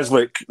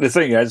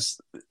thing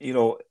is,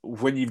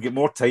 when you get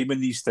more time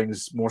in these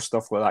things, more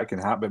stuff like that can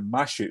happen.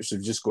 My shoots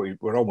have just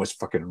we're almost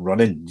fucking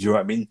running. Do you know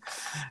what I mean?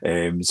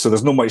 So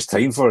there's not much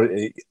time for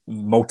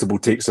multiple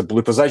takes of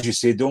bloopers. As you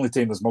say, the only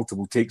time there's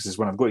multiple takes is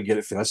when I've got to get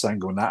it from this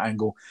angle and that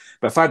angle.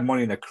 But if I had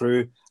money in a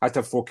crew, I'd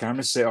have 4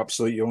 cameras set up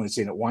so that you're only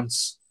seeing it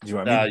once. Do you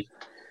know what I mean?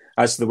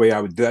 That's the way I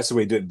would do. That's the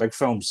way I do it in big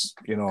films,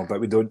 But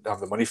we don't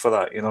have the money for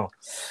that,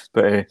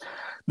 But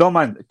no,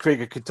 man,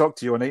 Craig, I could talk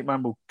to you all night,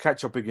 man. We'll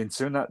catch up again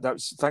soon.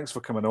 That's thanks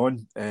for coming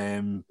on.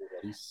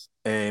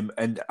 And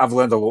I've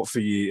learned a lot for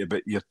you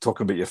about you're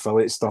talking about your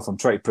affiliate stuff. I'm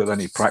trying to put that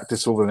into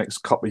practice over the next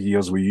couple of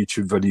years with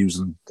YouTube videos,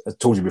 and I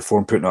told you before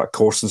I'm putting out a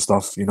course and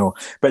stuff,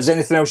 But is there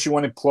anything else you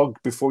want to plug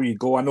before you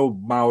go? I know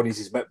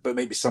Maoris, but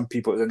maybe some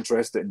people are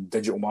interested in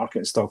digital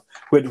marketing stuff.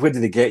 Where do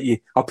they get you?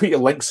 I'll put your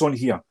links on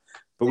here.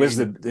 But where's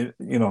the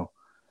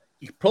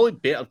You probably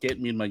better get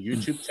me on my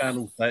YouTube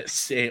channel.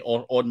 That's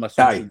or on my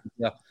social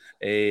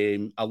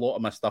media. A lot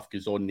of my stuff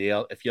goes on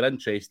there. If you're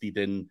interested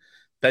in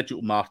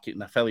digital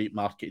marketing, affiliate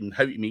marketing,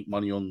 how to make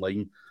money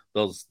online,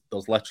 there's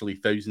literally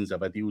thousands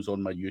of videos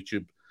on my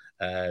YouTube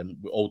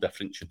with all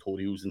different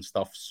tutorials and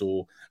stuff.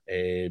 So,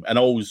 and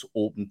always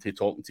open to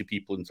talking to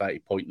people and trying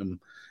to point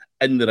them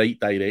in the right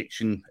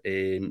direction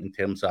in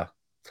terms of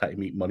trying to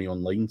make money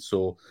online.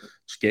 So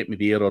just get me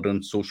there or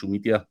on social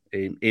media,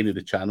 any of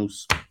the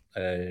channels,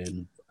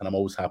 and I'm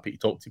always happy to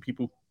talk to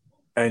people.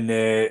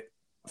 And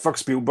fuck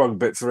Spielberg,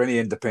 but for any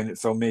independent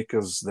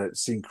filmmakers that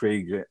seen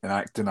Craig in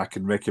acting, I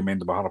can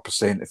recommend him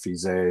 100% if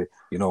he's,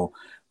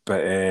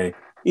 but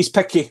he's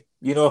picky,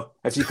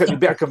 If you couldn't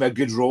better come a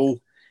good role,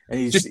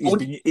 and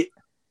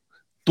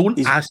don't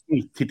ask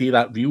me to do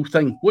that reel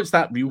thing. What's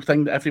that reel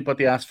thing that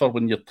everybody asks for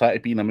when you're trying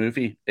to be in a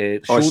movie?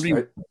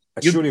 Showreel.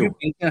 Showreel.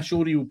 A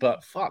showreel,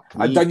 but fuck.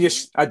 I done your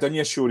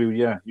showreel,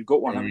 yeah. You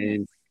got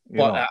one.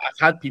 But I've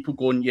had people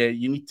going, yeah,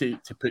 you need to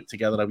put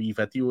together a wee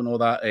video and all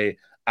that,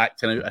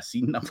 acting out a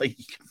scene. I'm like,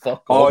 you can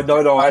fuck off. Oh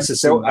no,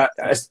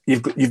 that's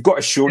you've got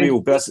a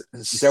showreel, but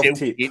that's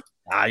self-tape.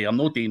 Aye, I'm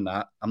not doing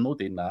that.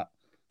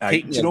 Do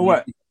you know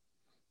what?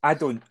 I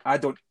don't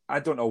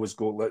always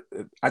go.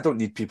 I don't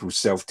need people's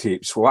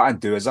self-tapes. What I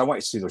do is I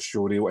want to see their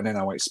showreel and then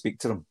I want to speak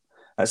to them.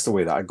 That's the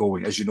way that I go.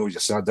 As you know,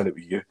 yourself, I did it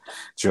with you. Do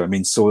you know what I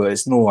mean? So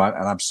it's no an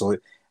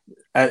absolute.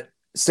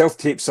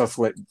 Self-tapes are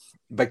for like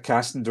big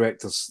casting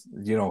directors,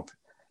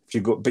 if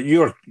you go, but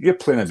you're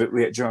playing a bit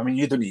with it. Do you know what I mean?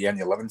 You don't need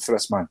any living for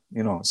this, man.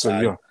 So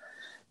you're,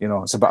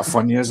 it's a bit of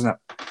fun, isn't it?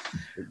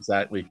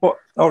 Exactly. Well,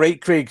 all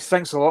right, Craig.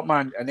 Thanks a lot,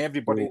 man, and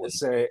anybody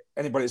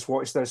that's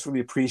watched this,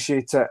 really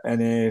appreciate it.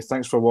 And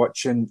thanks for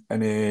watching.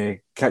 And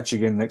catch you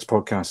again next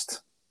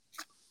podcast.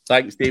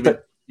 Thanks, David.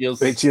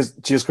 Cheers. Right,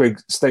 cheers, Craig.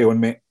 Stay on,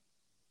 mate.